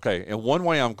glad. Okay, in one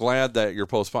way, I'm glad that you're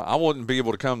postponed. I wouldn't be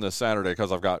able to come this Saturday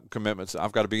because I've got commitments.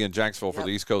 I've got to be in Jacksonville for the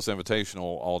East Coast Invitational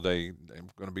all day.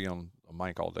 I'm going to be on a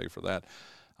mic all day for that.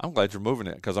 I'm glad you're moving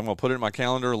it because I'm going to put it in my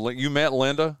calendar. You met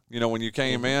Linda, when you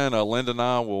came in. Linda and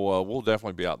I will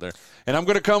definitely be out there, and I'm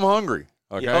going to come hungry.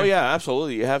 Okay. Oh yeah,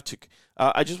 absolutely. You have to.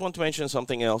 I just want to mention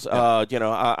something else.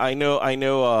 Yeah. I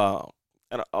know.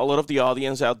 And a lot of the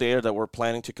audience out there that were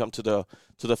planning to come to the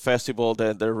festival,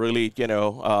 that they're really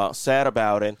sad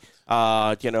about it,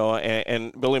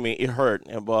 and believe me, it hurt.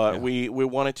 But we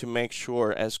wanted to make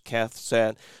sure, as Kath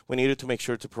said, we needed to make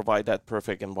sure to provide that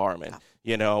perfect environment.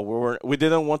 Yeah. We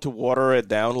didn't want to water it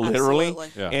down literally,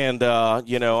 and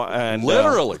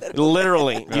literally,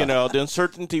 the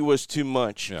uncertainty was too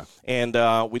much, and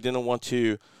we didn't want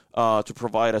to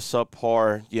provide a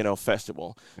subpar,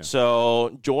 festival. Yeah.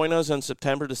 So join us on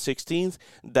September the 16th.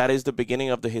 That is the beginning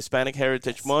of the Hispanic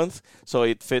Heritage Month. So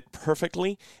it fit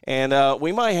perfectly. And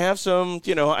we might have some,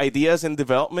 ideas in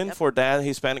development for that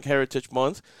Hispanic Heritage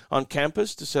Month on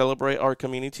campus to celebrate our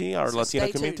community, our Latino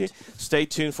community. Stay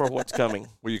tuned for what's coming.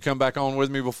 Will you come back on with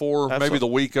me before maybe the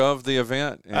week of the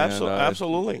event? And,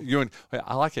 absolutely.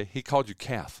 I like it. He called you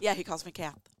Kath. Yeah, he calls me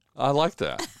Kath. I like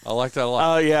that. I like that a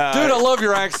lot. Oh yeah, dude, I love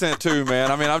your accent too,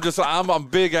 man. I mean, I'm a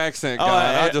big accent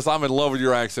guy. I'm in love with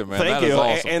your accent, man. Thank you. Is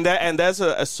awesome. And that's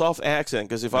a soft accent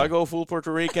because if I go full Puerto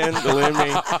Rican, believe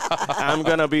me, I'm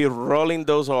gonna be rolling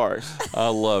those R's. I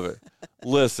love it.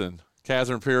 Listen,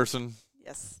 Katherine Pearson.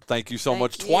 Yes. Thank you so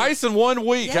much. Twice in 1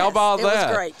 week. Yes, how about that? It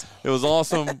was great. It was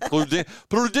awesome.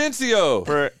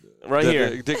 Prudencio. Right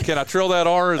here. Can I trill that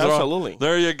R? Absolutely.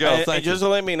 There you go. Thank you. Just to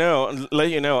let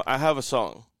you know, I have a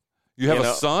song. You have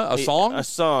a song? A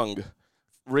song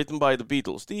written by the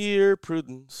Beatles. Dear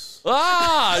Prudence.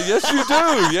 Ah, yes, you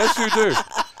do. Yes, you do.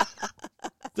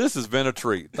 This has been a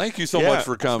treat. Thank you so much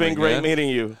for coming. It's been great meeting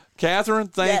you. Katherine,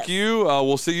 thank you.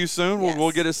 We'll see you soon. Yes.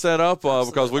 We'll get it set up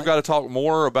because we've got to talk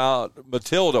more about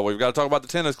Matilda. We've got to talk about the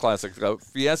tennis classic,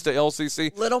 Fiesta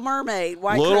LCC. Little Mermaid,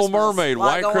 White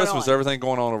Christmas, everything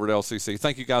going on over at LCC.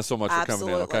 Thank you guys so much for coming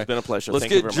in. Okay, it's been a pleasure. Let's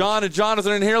get John and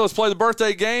Jonathan in here. Let's play the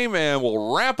birthday game, and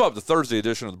we'll wrap up the Thursday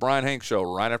edition of the Bryan Hanks Show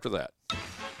right after that.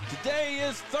 Today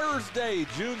is Thursday,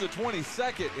 June the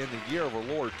 22nd in the year of our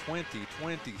Lord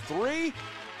 2023.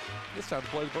 It's time to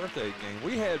play the birthday game.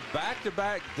 We had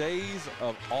back-to-back days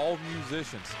of all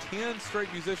musicians, 10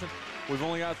 straight musicians. We've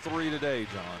only got 3 today,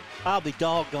 John. I'll be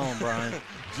doggone, Brian.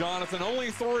 Jonathan,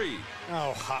 only 3.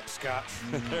 Oh, hopscotch.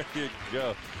 There you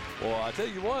go. Well, I tell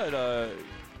you what,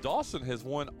 Dawson has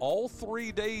won all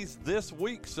 3 days this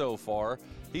week so far.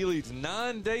 He leads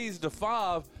 9 days to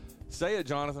 5. Say it,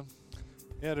 Jonathan.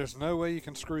 Yeah, there's no way you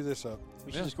can screw this up.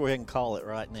 We should just go ahead and call it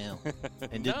right now,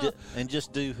 and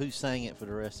just do who sang it for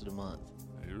the rest of the month.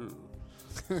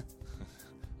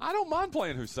 I don't mind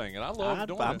playing Who Sang It. I love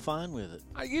doing it. I'm fine with it.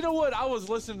 You know what? I was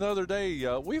listening the other day.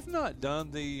 We've not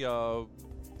done the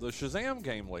Shazam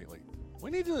game lately. We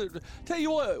need to tell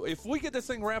you what. If we get this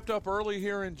thing wrapped up early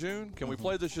here in June, can we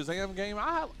play the Shazam game?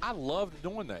 I loved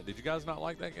doing that. Did you guys not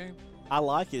like that game? I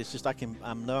like it. It's just I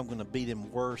know I'm going to beat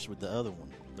him worse with the other one.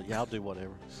 But yeah, I'll do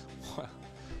whatever.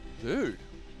 Dude,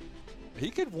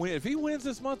 he could win. If he wins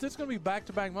this month, it's going to be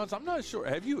back-to-back months. I'm not sure.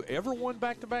 Have you ever won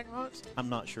back-to-back months? I'm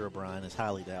not sure, Brian. It's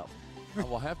highly doubtful. I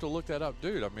will have to look that up.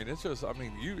 Dude, I mean, it's just,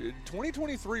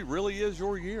 2023 really is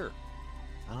your year.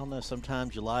 I don't know.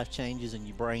 Sometimes your life changes and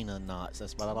your brain unknots.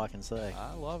 That's about all I can say.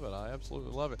 I love it. I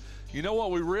absolutely love it. You know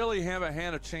what? We really haven't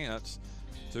had a chance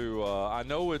to, I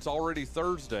know it's already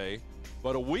Thursday,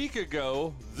 but a week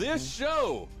ago, this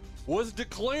show was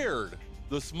declared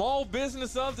the small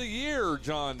business of the year,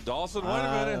 John Dawson. Wait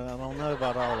a minute. I don't know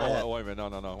about all that. Oh, wait a minute.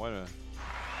 No. Wait a minute.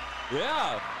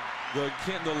 Yeah. The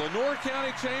Lenoir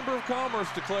County Chamber of Commerce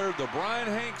declared the Bryan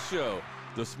Hanks Show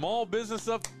the small business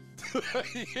of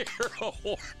the year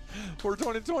award for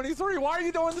 2023. Why are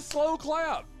you doing the slow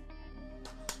clap?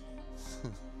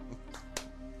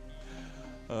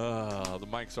 The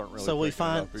mics aren't really. So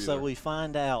we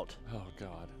find out. Oh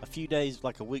God. A few days,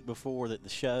 like a week before, that the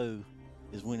show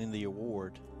is winning the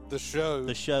award. The show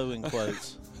in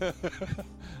quotes.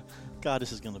 God,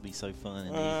 this is going to be so fun.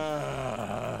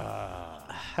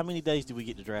 How many days do we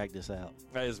get to drag this out?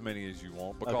 As many as you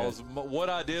want, because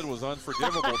what I did was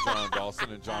unforgivable, John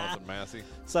Dawson and Jonathan Massey.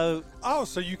 So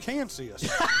you can see us.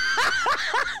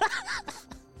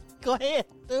 Go ahead.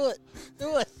 Do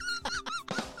it.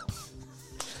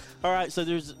 All right, so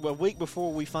there's a week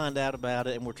before we find out about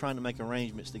it, and we're trying to make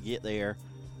arrangements to get there.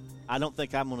 I don't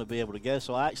think I'm going to be able to go,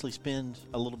 so I actually spend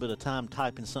a little bit of time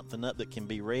typing something up that can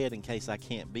be read in case I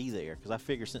can't be there, because I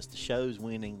figure since the show's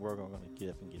winning, we're going to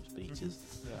get up and give speeches.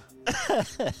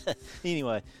 Yeah.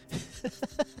 Anyway.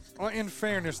 Well, in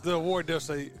fairness, the award does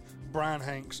say Bryan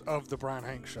Hanks of the Bryan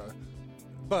Hanks Show,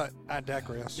 but I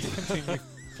digress. Continue.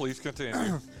 Please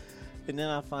continue. And then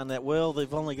I find that, well,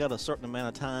 they've only got a certain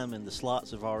amount of time, and the slots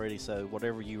have already, so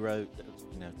whatever you wrote,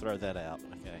 throw that out.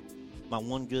 Okay. My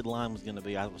one good line was going to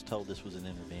be, I was told this was an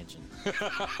intervention.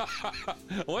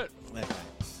 What? Okay.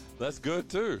 That's good,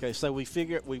 too. Okay, so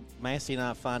Massey and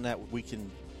I find out we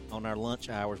can, on our lunch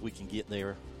hours, we can get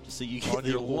there to see you get on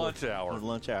your lunch hour. On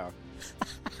lunch hour.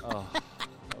 Oh,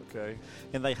 okay.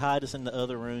 And they hide us in the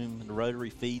other room, and the Rotary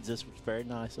feeds us, which is very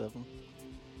nice of them.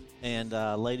 And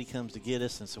a lady comes to get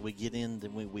us, and so we get in,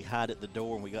 and we hide at the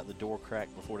door, and we got the door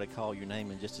cracked before they call your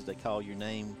name. And just as they call your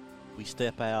name, we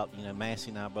step out. Massey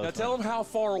and I both. Now tell them how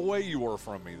far away you were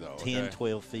from me, though. 10,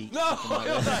 12 feet. No, like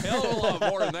it was a hell of a lot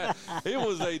more than that. It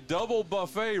was a double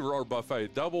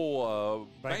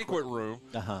banquet room.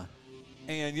 Uh-huh.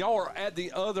 And y'all are at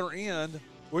the other end.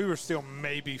 We were still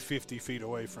maybe 50 feet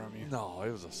away from you. No, it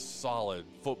was a solid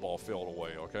football field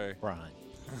away, okay? Right.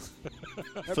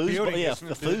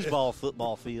 Foosball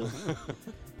football field.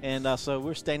 And so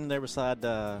we're standing there beside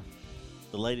the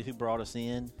lady who brought us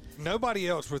in. Nobody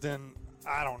else within,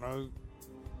 10,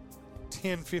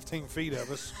 15 feet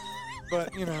of us.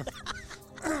 But,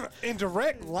 in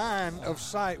direct line of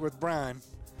sight with Bryan,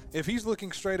 if he's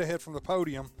looking straight ahead from the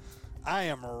podium, I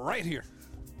am right here.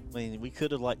 I mean, we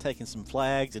could have, taken some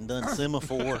flags and done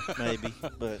semaphore, maybe,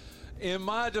 but... In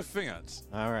my defense.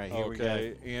 All right, here we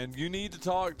go. And you need to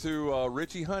talk to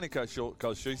Richie Honeycutt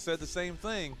because she said the same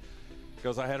thing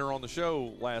because I had her on the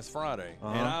show last Friday.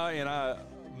 Uh-huh. And I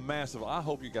massive. I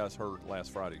hope you guys heard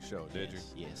last Friday's show, did you?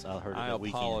 Yes, I heard it I that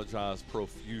weekend. apologize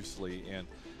profusely. And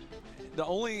the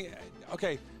only,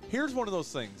 here's one of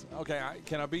those things. Okay,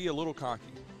 can I be a little cocky?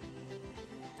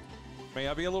 May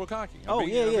I be a little cocky?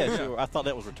 Sure. I thought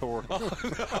that was rhetorical.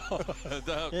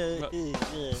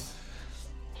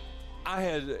 I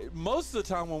had, most of the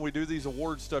time when we do these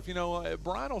award stuff,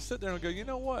 Bryan will sit there and go, you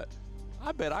know what?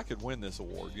 I bet I could win this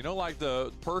award. Like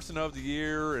the person of the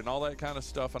year and all that kind of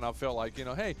stuff. And I felt like,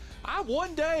 hey,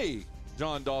 one day,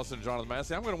 John Dawson and Jonathan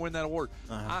Massey, I'm going to win that award.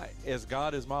 As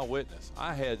God is my witness,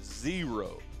 I had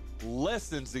less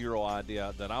than zero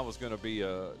idea that I was going to be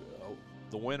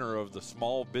the winner of the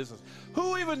small business.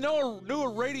 Who even knew a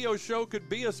radio show could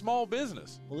be a small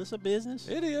business? Well, it's a business.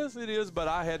 It is, but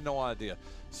I had no idea.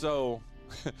 So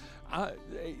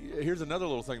here's another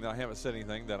little thing that I haven't said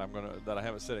anything that I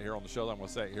haven't said it here on the show that I'm going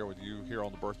to say it here with you here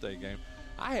on the birthday game.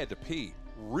 I had to pee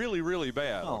really, really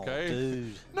bad. Okay,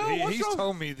 dude. No, he's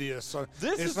told me this. So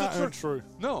this is not untrue.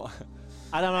 No.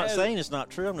 I'm not saying it's not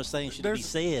true. I'm just saying it should be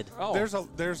said. Oh, there's a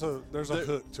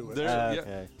hook to it.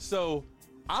 Okay. So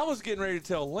I was getting ready to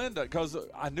tell Linda because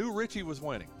I knew Richie was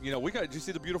winning. Did you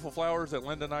see the beautiful flowers that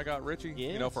Linda and I got Richie?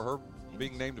 Yes. For her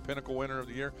being named the Pinnacle Winner of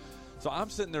the Year. So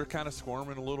I'm sitting there kind of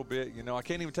squirming a little bit. I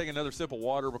can't even take another sip of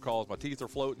water because my teeth are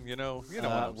floating. You know what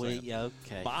I'm saying.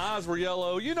 Okay. My eyes were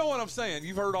yellow. You know what I'm saying.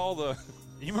 You've heard all the.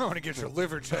 You might want to get your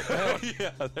liver checked out.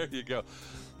 Yeah, there you go.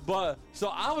 But so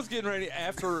I was getting ready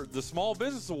after the Small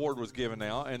Business Award was given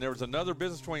out, and there was another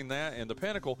business between that and the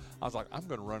Pinnacle. I was like, I'm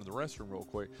going to run to the restroom real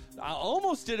quick. I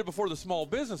almost did it before the Small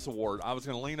Business Award. I was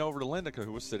going to lean over to Linda,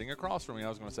 who was sitting across from me. I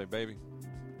was going to say, baby,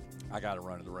 I got to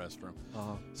run to the restroom.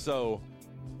 So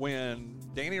when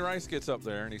Danny Rice gets up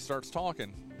there and he starts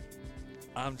talking,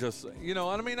 I'm just,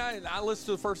 I listened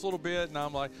to the first little bit, and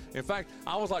I'm like, in fact,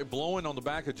 I was like blowing on the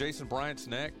back of Jason Bryant's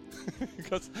neck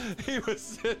because he was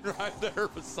sitting right there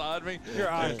beside me. You're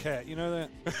an cat, you know that?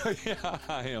 Yeah,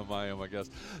 I am, I guess.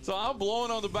 So I'm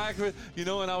blowing on the back of it,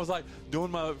 and I was like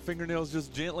doing my fingernails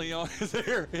just gently on his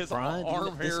hair, his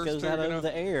arm hairs. This goes out over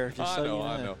the air, just I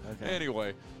know. Okay.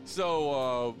 Anyway,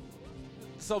 so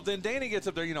then Danny gets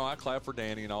up there, I clap for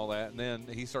Danny and all that, and then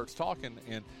he starts talking,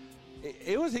 and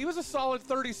he was a solid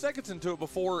 30 seconds into it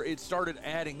before it started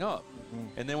adding up.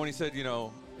 And then when he said,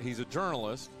 he's a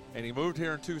journalist and he moved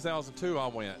here in 2002, I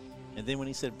went. And then when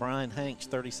he said Brian Hanks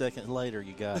 30 seconds later,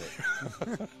 you got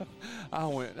it. I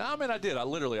went. I did. I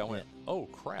went, oh,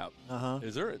 crap.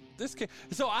 Is there this kid?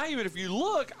 So if you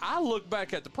look, I look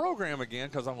back at the program again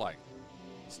because I'm like,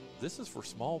 this is for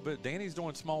small business. Danny's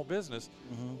doing small business.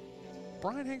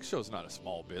 Brian Hanks' show's not a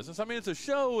small business. I mean, it's a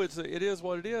show. It is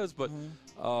what it is. But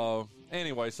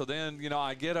anyway, so then,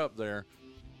 I get up there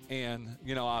and,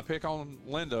 I pick on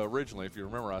Linda originally. If you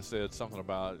remember, I said something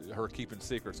about her keeping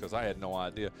secrets because I had no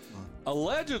idea.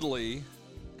 Allegedly,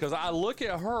 because I look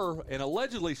at her and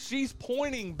allegedly she's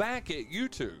pointing back at you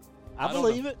two. I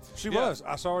believe it. She was.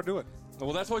 I saw her do it.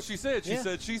 Well, that's what she said. She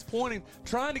said she's pointing,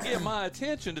 trying to get my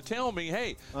attention to tell me,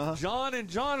 hey, John and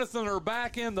Jonathan are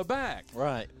back in the back.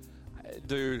 Right.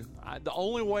 Dude, the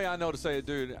only way I know to say it,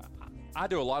 dude, I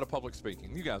do a lot of public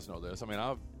speaking. You guys know this. I mean,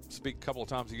 I speak a couple of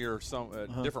times a year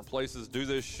at different places, do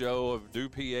this show, do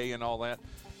PA and all that.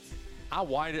 I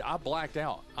blacked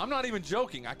out. I'm not even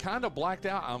joking. I kind of blacked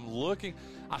out. I'm looking.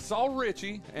 I saw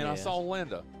Richie and I saw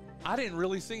Linda. I didn't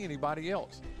really see anybody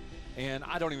else. And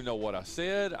I don't even know what I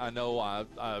said. I know I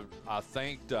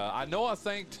thanked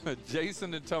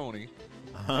Jason and Tony.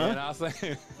 And I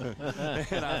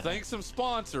thank some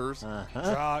sponsors.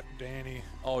 Jock, Danny.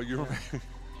 Oh, you're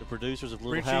the producers of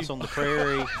Little Richie. House on the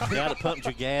Prairie. Guy that pumped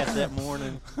your gas that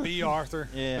morning. B. Arthur.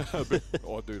 Yeah.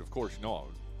 Oh, dude, of course, I would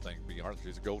think B. Arthur.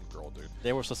 She's a golden girl, dude.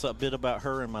 There was a bit about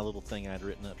her in my little thing I'd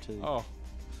written up, too. Oh.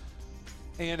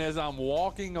 And as I'm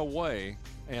walking away,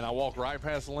 and I walk right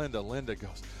past Linda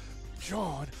goes,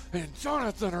 John and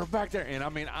Jonathan are back there. And,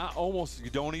 you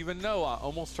don't even know, I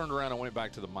almost turned around and went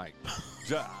back to the mic.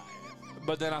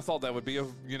 But then I thought that would be a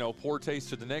poor taste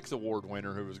to the next award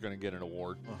winner who was going to get an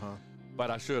award. But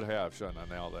I shouldn't I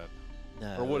now that?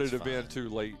 No, or would it have been too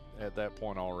late at that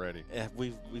point already?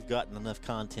 We've gotten enough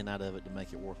content out of it to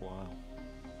make it worthwhile.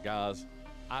 Guys,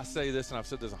 I say this, and I've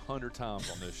said this 100 times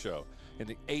on this show. In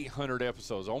the 800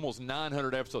 episodes, almost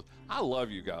 900 episodes, I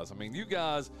love you guys. I mean, you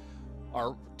guys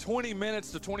are 20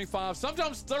 minutes to 25,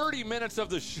 sometimes 30 minutes of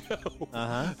the show.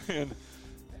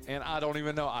 And I don't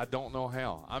even know. I don't know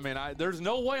how. I mean, there's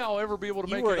no way I'll ever be able to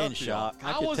make it up. You were in shock.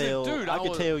 I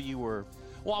could tell you were.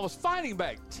 Well, I was fighting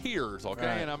back tears,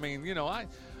 okay? Right. And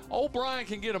old Bryan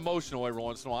can get emotional every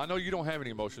once in a while. I know you don't have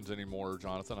any emotions anymore,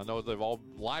 Jonathan. I know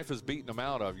life has beaten them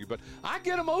out of you, but I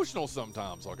get emotional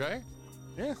sometimes, okay?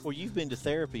 Yeah. Well, you've been to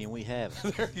therapy and we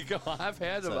haven't. There you go. I've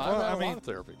had a I lot mean, of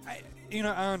therapy.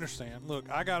 I understand. Look,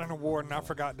 I got an award and I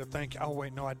forgot to thank you. Oh,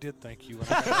 wait, no, I did thank you when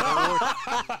I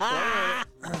got the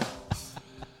award.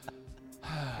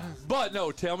 But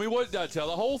no, tell me what. Tell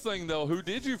the whole thing though. Who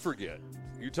did you forget?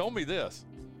 You told me this.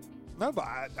 No, but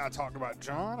I talked about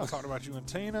John. I talked about you and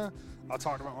Tina. I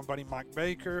talked about my buddy Mike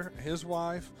Baker, his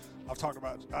wife. I've talked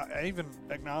about. I even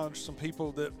acknowledged some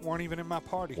people that weren't even in my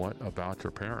party. What about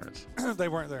your parents? They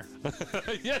weren't there.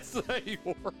 Yes, they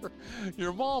were.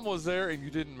 Your mom was there, and you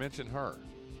didn't mention her.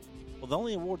 Well, the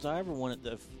only awards I ever won at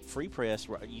the Free Press,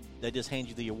 they just hand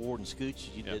you the award and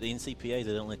scoot you. Yep. At the NCPA,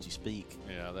 they don't let you speak.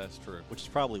 Yeah, that's true. Which is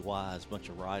probably wise. A bunch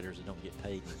of writers that don't get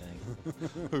paid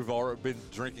anything. Who've already been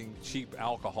drinking cheap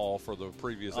alcohol for the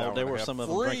previous hour. There were some of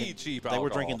them drinking cheap They alcohol. were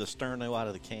drinking the Sterno out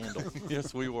of the candle.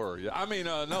 Yes, we were. Yeah. I mean,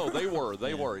 no, they were.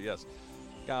 They were, yes.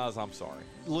 Guys, I'm sorry.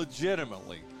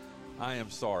 Legitimately, I am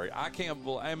sorry. I can't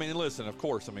believe. I mean, listen, of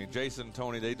course. I mean, Jason and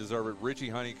Tony, they deserve it. Richie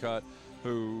Honeycutt,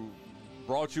 who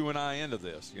brought you and I into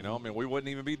this, you know. I mean, we wouldn't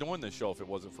even be doing this show if it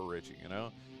wasn't for Richie, you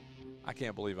know. I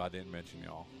can't believe I didn't mention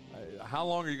y'all. How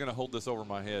long are you going to hold this over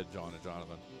my head, John and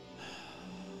Jonathan?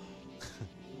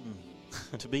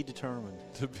 To be determined.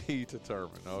 To be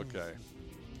determined. Okay.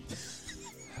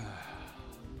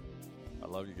 I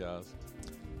love you guys.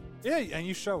 Yeah, and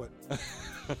you show it.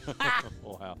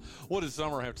 Wow. What did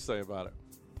Summer have to say about it?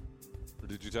 Or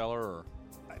did you tell her? Or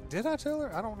Did I tell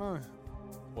her? I don't know.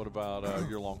 what about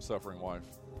your long-suffering wife?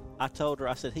 I told her,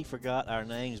 I said he forgot our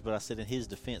names, but I said in his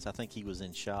defense, I think he was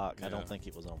in shock. Yeah. I don't think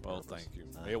it was on purpose. Well, thank you.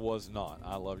 It was not.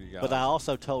 I love you guys. But I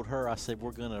also told her, I said,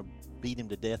 we're going to beat him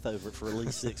to death over it for at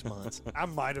least 6 months. I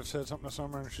might have said something to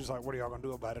Summer, and she's like, what are y'all going to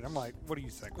do about it? I'm like, what do you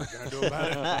think we're going to do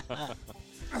about it?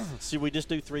 Should we just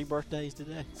do 3 birthdays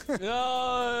today?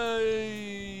 I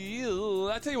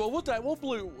tell you what, we'll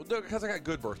because I got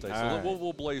good birthdays, so right.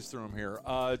 we'll blaze through them here.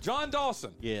 John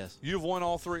Dawson. Yes. You've won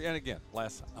all 3. And again,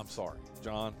 I'm sorry.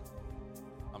 John.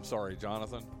 I'm sorry,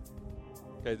 Jonathan.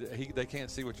 Okay, they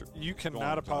can't see what you're You cannot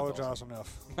going, apologize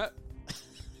enough.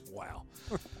 Wow.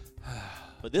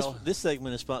 But this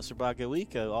segment is sponsored by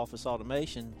GoEco Office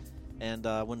Automation, and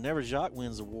whenever Jacques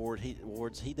wins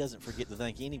awards, he doesn't forget to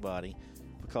thank anybody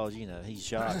because he's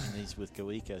Jacques and he's with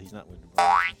GoEco. He's not with the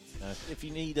brand. If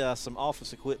you need some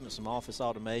office equipment, some office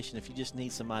automation, if you just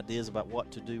need some ideas about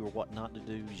what to do or what not to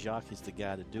do, Jacques is the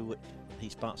guy to do it. He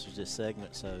sponsors this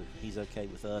segment, so he's okay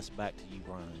with us. Back to you,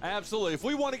 Bryan. Absolutely. If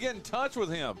we want to get in touch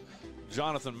with him,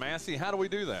 Jonathan Massey, how do we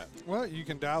do that? Well, you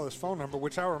can dial his phone number,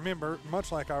 which I remember,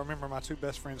 much like I remember my 2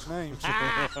 best friends' names.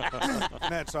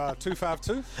 And that's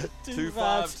 252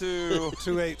 252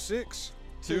 286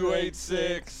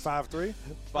 286 53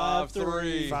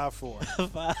 54.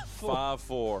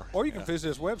 54. Or you can visit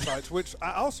his websites, which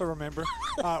I also remember,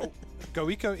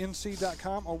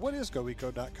 goeconc.com, or what is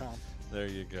goeco.com? There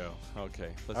you go. Okay.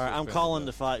 All right, I'm calling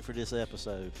the fight for this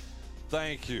episode.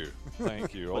 Thank you.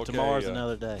 Thank you. But Okay, tomorrow's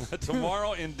another day.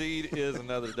 Tomorrow indeed is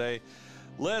another day.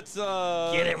 Let's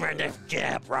get him ready,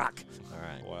 Jab Rock. All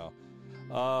right. Wow.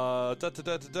 Our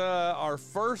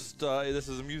first, this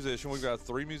is a musician. We've got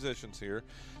 3 musicians here.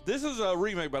 This is a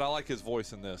remake, but I like his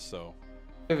voice in this, so.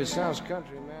 If it sounds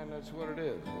country, man, that's what it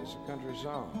is. It's a country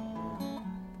song.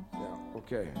 Yeah,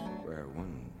 okay. Well,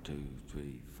 1, 2,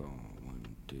 3, 4. 1,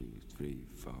 2, 3,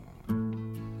 4.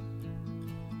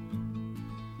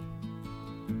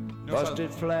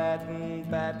 Busted flat in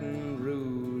Baton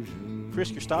Rouge. Chris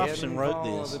Christopherson wrote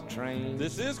this.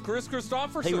 This is Chris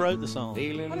Christopherson. He wrote the song. I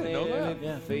didn't know that.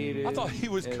 Yeah. I thought he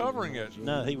was covering it.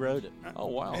 No, he wrote it. Oh,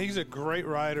 wow. He's a great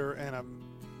writer and a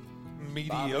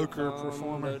mediocre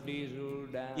performer.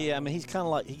 Yeah, I mean, he's kind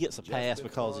of like, he gets a pass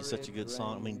because he's such a good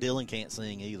song. I mean, Dylan can't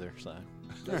sing either, so.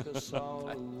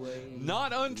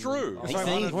 Not untrue. He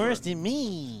sings worse than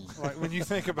me. Like when you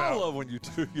think about, I love when you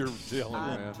do your Dylan,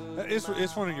 man.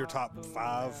 It's one of your top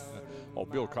 5. Oh,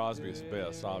 Bill Cosby is the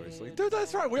best, obviously. Dude,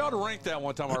 that's right. We ought to rank that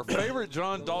one time. Our favorite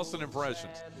John Dawson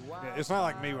impressions. Yeah, it's not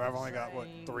like me where I've only got,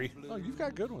 3? Oh, you've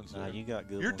got good ones. Nah, you got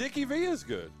good Your ones. Dickie V is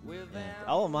good. Yeah.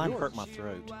 All of mine hurt my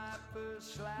throat.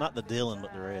 Not the Dylan,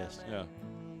 but the rest. Yeah.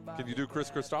 Can you do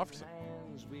Chris Christopherson?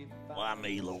 Why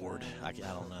me, Lord? I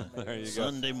don't know. There you go.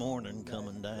 Sunday morning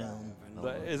coming down.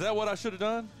 Is that what I should have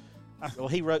done? Well,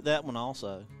 he wrote that one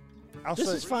also. This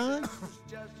is fine.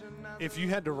 If you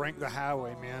had to rank the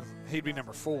Highwaymen, he'd be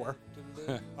number 4.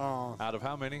 Out of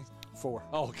how many? 4.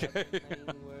 Okay.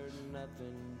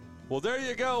 Well, there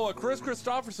you go. Chris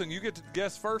Christopherson, you get to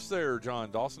guess first there,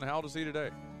 John Dawson. How old is he today?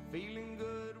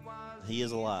 He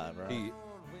is alive, right?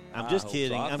 I'm I just hope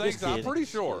kidding. so. I'm think just so. kidding. I'm pretty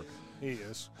sure. He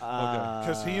is. Okay.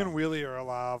 Because he and Willie are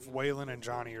alive. Waylon and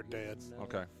Johnny are dead.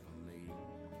 Okay.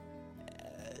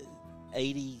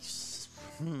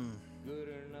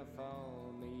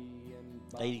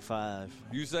 85.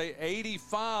 You say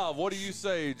 85. What do you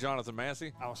say, Jonathan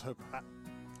Massey? I was hoping.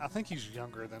 I think he's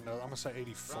younger than those. I'm going to say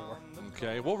 84.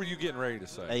 Okay. What were you getting ready to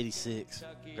say? 86.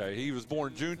 Okay. He was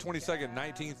born June 22nd,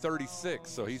 1936,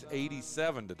 so he's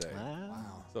 87 today.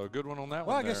 Wow. So a good one on that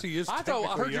one. Well, I guess he is I technically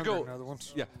heard you go. younger than other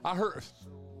ones. Yeah, I heard.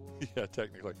 Yeah,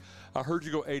 technically. I heard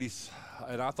you go 80,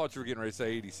 and I thought you were getting ready to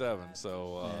say 87.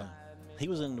 So. Yeah. He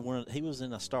was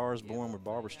in A Star Is Born with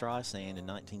Barbra Streisand in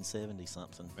 1970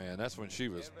 something. Man, that's when she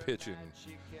was pitching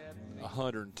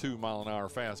 102 mile an hour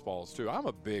fastballs too. I'm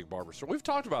a big Barbra Streisand. We've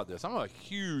talked about this. I'm a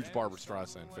huge Barbra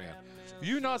Streisand fan.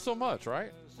 You not so much,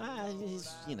 right?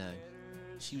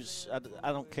 She was.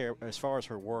 I don't care as far as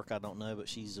her work. I don't know, but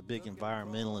she's a big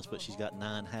environmentalist. But she's got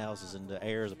 9 houses, and the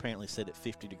air is apparently set at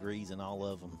 50 degrees in all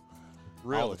of them,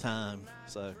 all the time.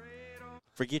 So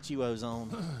forget you, ozone,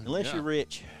 unless you're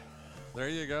rich. There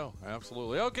you go.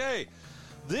 Absolutely. Okay.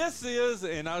 This is,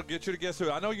 and I'll get you to guess who.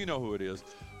 I know you know who it is,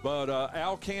 but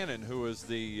Al Cannon, who is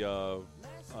the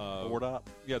board op.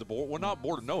 Yeah, the board. Well, not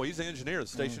board. No, he's the engineer, the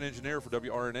station engineer for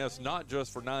WRNS, not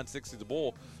just for 960 The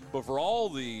Bull, but for all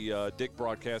the Dick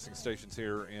broadcasting stations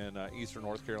here in Eastern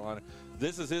North Carolina.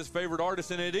 This is his favorite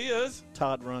artist, and it is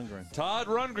Todd Rundgren. Todd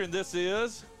Rundgren. This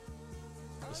is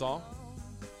the song.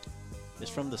 It's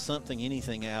from the Something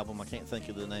Anything album. I can't think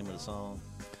of the name of the song.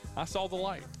 I Saw the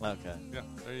Light. Okay. Yeah,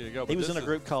 there you go. He was in a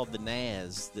group called the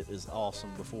Naz that was awesome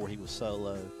before he was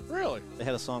solo. Really? They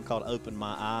had a song called Open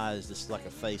My Eyes that's like a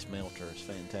face melter. It's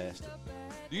fantastic.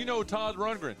 Do you know Todd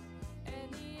Rundgren?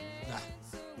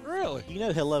 Really? You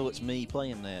know Hello, It's Me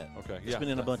playing that. Okay, It's been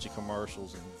in a bunch of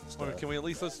commercials and stuff. Can we at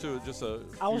least listen to just a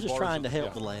I was few just bars trying to of-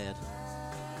 help the lad.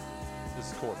 This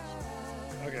is chorus.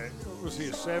 Okay. Was he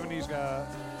a 70s guy?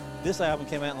 This album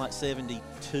came out in like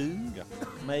 72,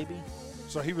 maybe,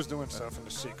 So he was doing stuff in the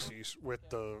 60s with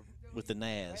the. with the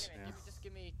Naz. Yeah. Just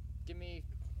give me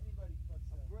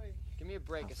a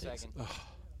break a second.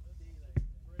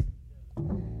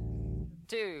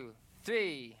 2,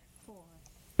 3,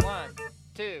 1,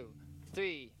 2,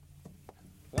 3,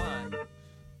 1,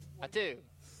 a 2,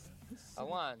 a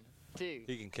 1, 2.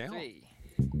 He can count. 3.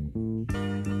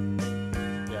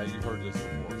 Yeah, you've heard this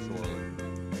before, surely.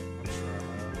 I'm sure I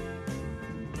have.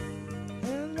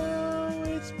 Hello,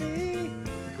 it's me.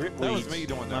 The Gritweeds. That was me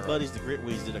doing that, My right? buddies, the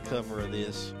Gritweeds, did a cover of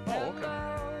this. Oh, okay.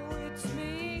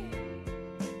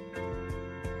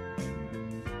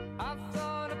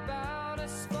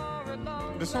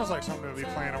 This sounds like something to be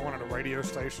playing on one of the radio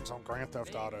stations on Grand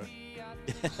Theft Auto.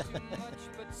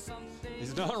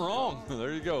 He's not wrong.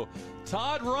 There you go.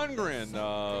 Todd Rundgren.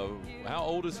 How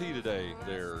old is he today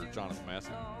there, Jonathan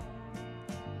Massey?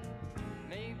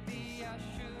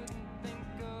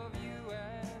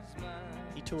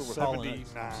 He toured with Hall & Oates.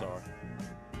 79. I'm sorry.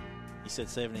 You said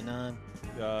 79?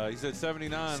 He said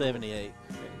 79. 78.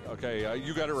 Okay,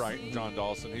 you got it right, John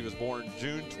Dawson. He was born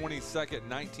June 22nd,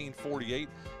 1948.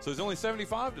 So he's only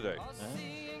 75 today.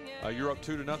 You're up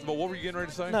 2-0. But what were you getting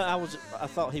ready to say? No, I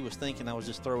thought he was thinking I was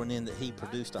just throwing in that he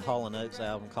produced a Hall & Oates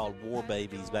album called War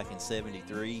Babies back in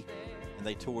 73, and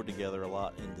they toured together a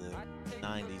lot in the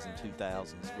 90s and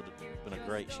 2000s. Would have been a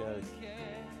great show.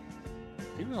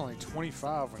 He was only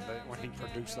 25 when he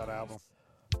produced that album.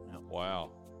 Wow.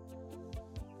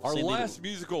 Our Cyndi- last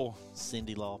musical,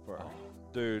 Cyndi Lauper.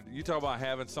 dude. You talk about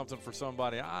having something for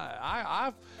somebody.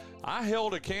 I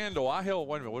held a candle. Wait a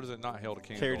minute. What is it? Not held a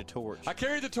candle. Carried a torch. I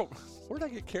carried the torch. Where did I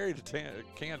get carried a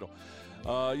candle?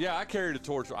 Yeah, I carried a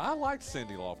torch. I liked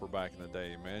Cyndi Lauper back in the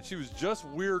day, man. She was just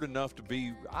weird enough to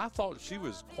be. I thought she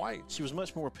was quite. She was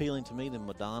much more appealing to me than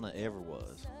Madonna ever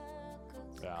was.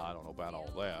 Yeah, I don't know about all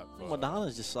that. But,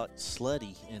 Madonna's just like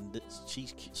slutty, and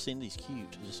Cindy's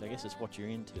cute. I guess it's what you're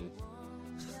into.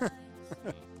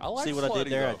 I like See what I slutty,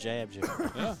 did there? though. I jabbed you.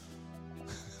 Yeah.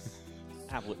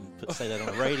 I wouldn't say that on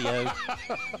the radio.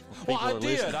 Well, I are did.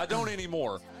 listening. I don't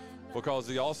anymore. Because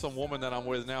the awesome woman that I'm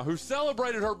with now, who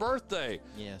celebrated her birthday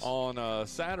on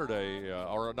Saturday,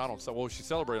 or not on, well, she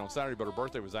celebrated on Saturday, but her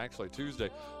birthday was actually Tuesday.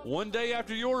 One day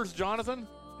after yours, Jonathan.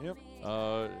 Yep.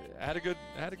 Had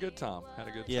a good time.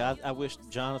 Yeah, I wish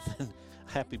Jonathan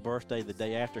happy birthday the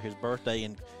day after his birthday,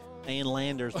 and Ann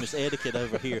Landers, Miss Etiquette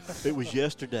over here. It was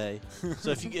yesterday.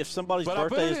 So if somebody's But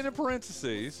birthday I put is it in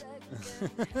parentheses.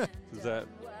 Is that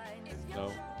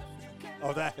no?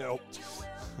 Oh, that helped.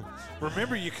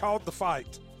 Remember, you called the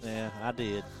fight. Yeah, I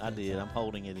did. I'm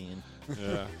holding it in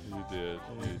Yeah, you did.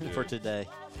 for today.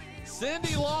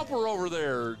 Cyndi Lauper over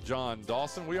there, John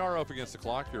Dawson. We are up against the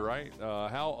clock. You're right.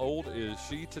 How old is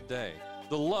she today?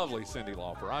 The lovely Cyndi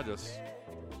Lauper.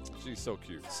 She's so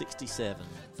cute. 67.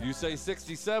 You say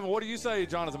 67. What do you say,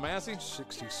 Jonathan Massey?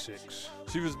 66.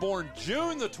 She was born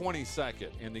June the 22nd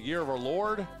in the year of our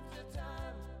Lord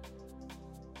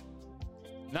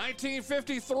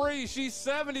 1953. She's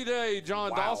 70 today, John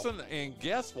Dawson. And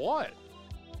guess what?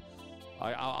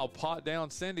 I'll pot down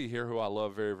Cindy here, who I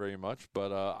love very, very much.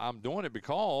 But I'm doing it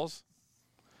because...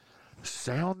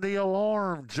 Sound the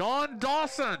alarm. John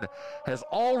Dawson has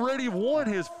already won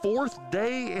his 4th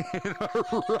day in a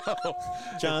row.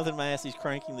 Jonathan Massey's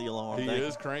cranking the alarm. He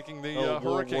is cranking the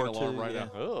hurricane alarm right now.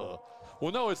 Ugh.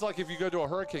 Well, no, it's like if you go to a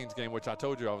Hurricanes game, which I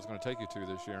told you I was going to take you to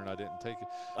this year, and I didn't take you.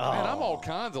 Oh. Man, I'm all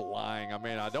kinds of lying. I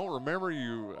mean, I don't remember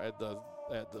you at the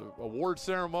award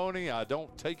ceremony. I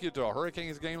don't take you to a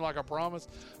Hurricanes game like I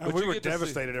promised. But we were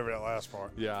devastated over that last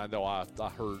part. Yeah, I know. I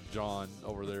heard John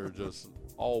over there just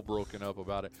all broken up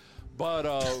about it. But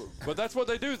that's what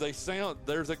they do. They sound.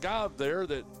 There's a guy up there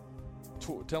that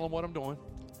tell him what I'm doing.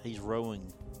 He's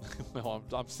rowing. No,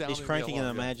 I'm sounding. He's cranking an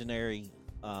imaginary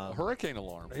hurricane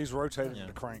alarm. He's rotating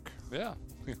the crank. Yeah,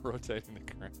 he's rotating the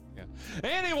crank. Yeah.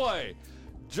 Anyway,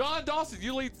 John Dawson,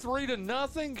 you lead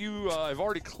 3-0. You have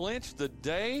already clinched the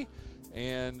day.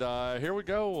 And here we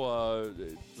go.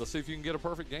 Let's see if you can get a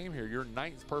perfect game here. Your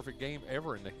 9th perfect game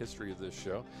ever in the history of this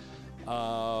show.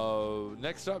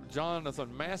 Next up,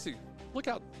 Jonathan Massey. Look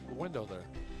out the window there.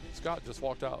 Scott just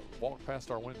walked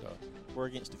past our window. We're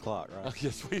against the clock, right?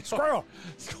 Yes, we Squirrel. are.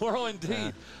 Squirrel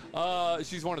indeed.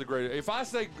 She's one of the greatest. If I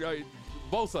say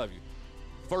both of you,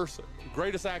 first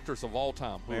greatest actress of all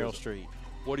time, Meryl Streep.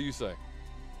 What do you say?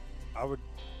 I would,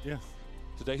 yeah.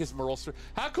 Today is Meryl Streep.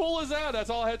 How cool is that? That's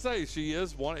all I had to say. She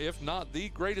is one, if not the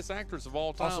greatest actress of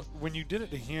all time. Also, when you did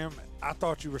it to him, I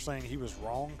thought you were saying he was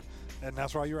wrong, and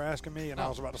that's why you were asking me, and I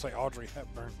was about to say Audrey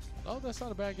Hepburn. Oh, that's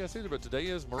not a bad guess either, but today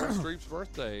is Meryl Streep's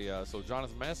birthday. So,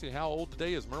 Jonathan Massey, how old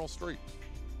today is Meryl Streep?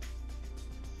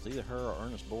 It's either her or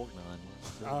Ernest Borgnine.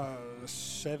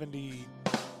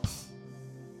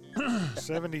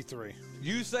 73.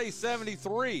 You say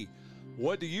 73.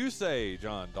 What do you say,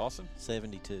 John Dawson?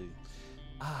 72.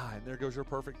 And there goes your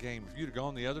perfect game. If you'd have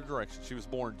gone the other direction, she was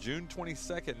born June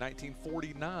 22nd,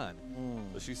 1949.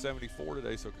 But she's 74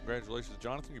 today, so congratulations,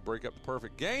 Jonathan. You break up the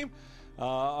perfect game.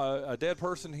 A dead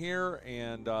person here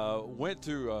and went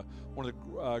to one of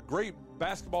the great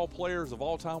basketball players of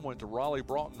all time, went to Raleigh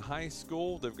Broughton High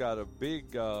School. They've got a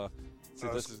big... this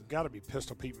has got to be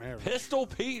Pistol Pete Maravich. Pistol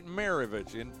Pete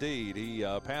Maravich, indeed. He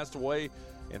passed away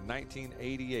in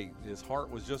 1988. His heart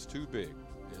was just too big.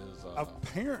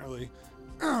 Apparently...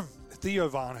 Theo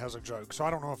Von has a joke, so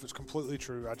I don't know if it's completely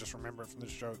true. I just remember it from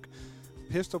this joke.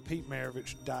 Pistol Pete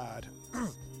Maravich died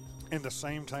in the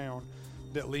same town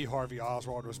that Lee Harvey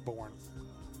Oswald was born.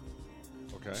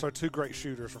 Okay. So 2 great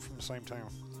shooters are from the same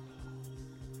town.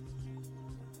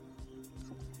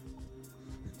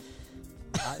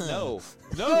 No,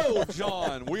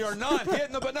 John, we are not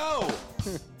hitting the no.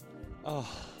 Oh,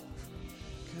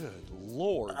 good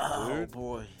Lord, dude. Oh,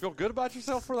 boy. Feel good about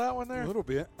yourself for that one there? A little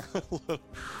bit. John,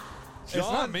 it's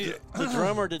not me. The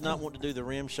drummer did not want to do the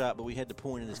rim shot, but we had to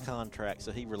point in his contract,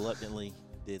 so he reluctantly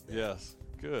did that. Yes.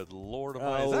 Good Lord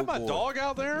Almighty. Is that my dog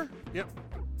out there? Yep.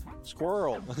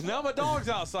 Squirrel. Now my dog's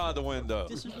outside the window.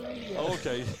 This is radio.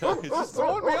 Okay. It's just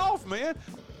throwing me off, man.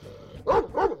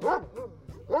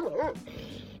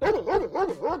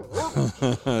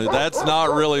 That's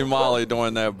not really Molly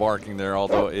doing that barking there,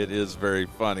 although it is very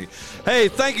funny. Hey,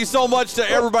 thank you so much to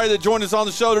everybody that joined us on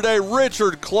the show today.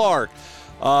 Richard Clark,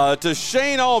 to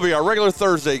Shane Albee, our regular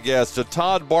Thursday guest, to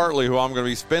Todd Bartley, who I'm going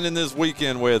to be spending this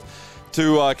weekend with,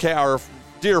 to our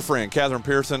dear friend, Katherine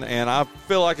Pearson, and I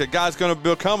feel like a guy's going to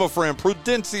become a friend,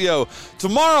 Prudencio.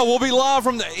 Tomorrow we'll be live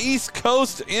from the East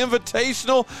Coast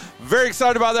Invitational. Very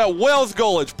excited about that. Wells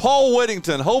Gulledge, Paul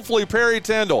Whittington, hopefully Perry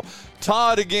Tyndall,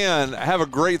 Todd again. Have a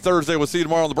great Thursday. We'll see you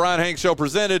tomorrow on the Bryan Hanks Show,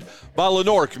 presented by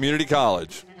Lenoir Community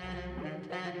College.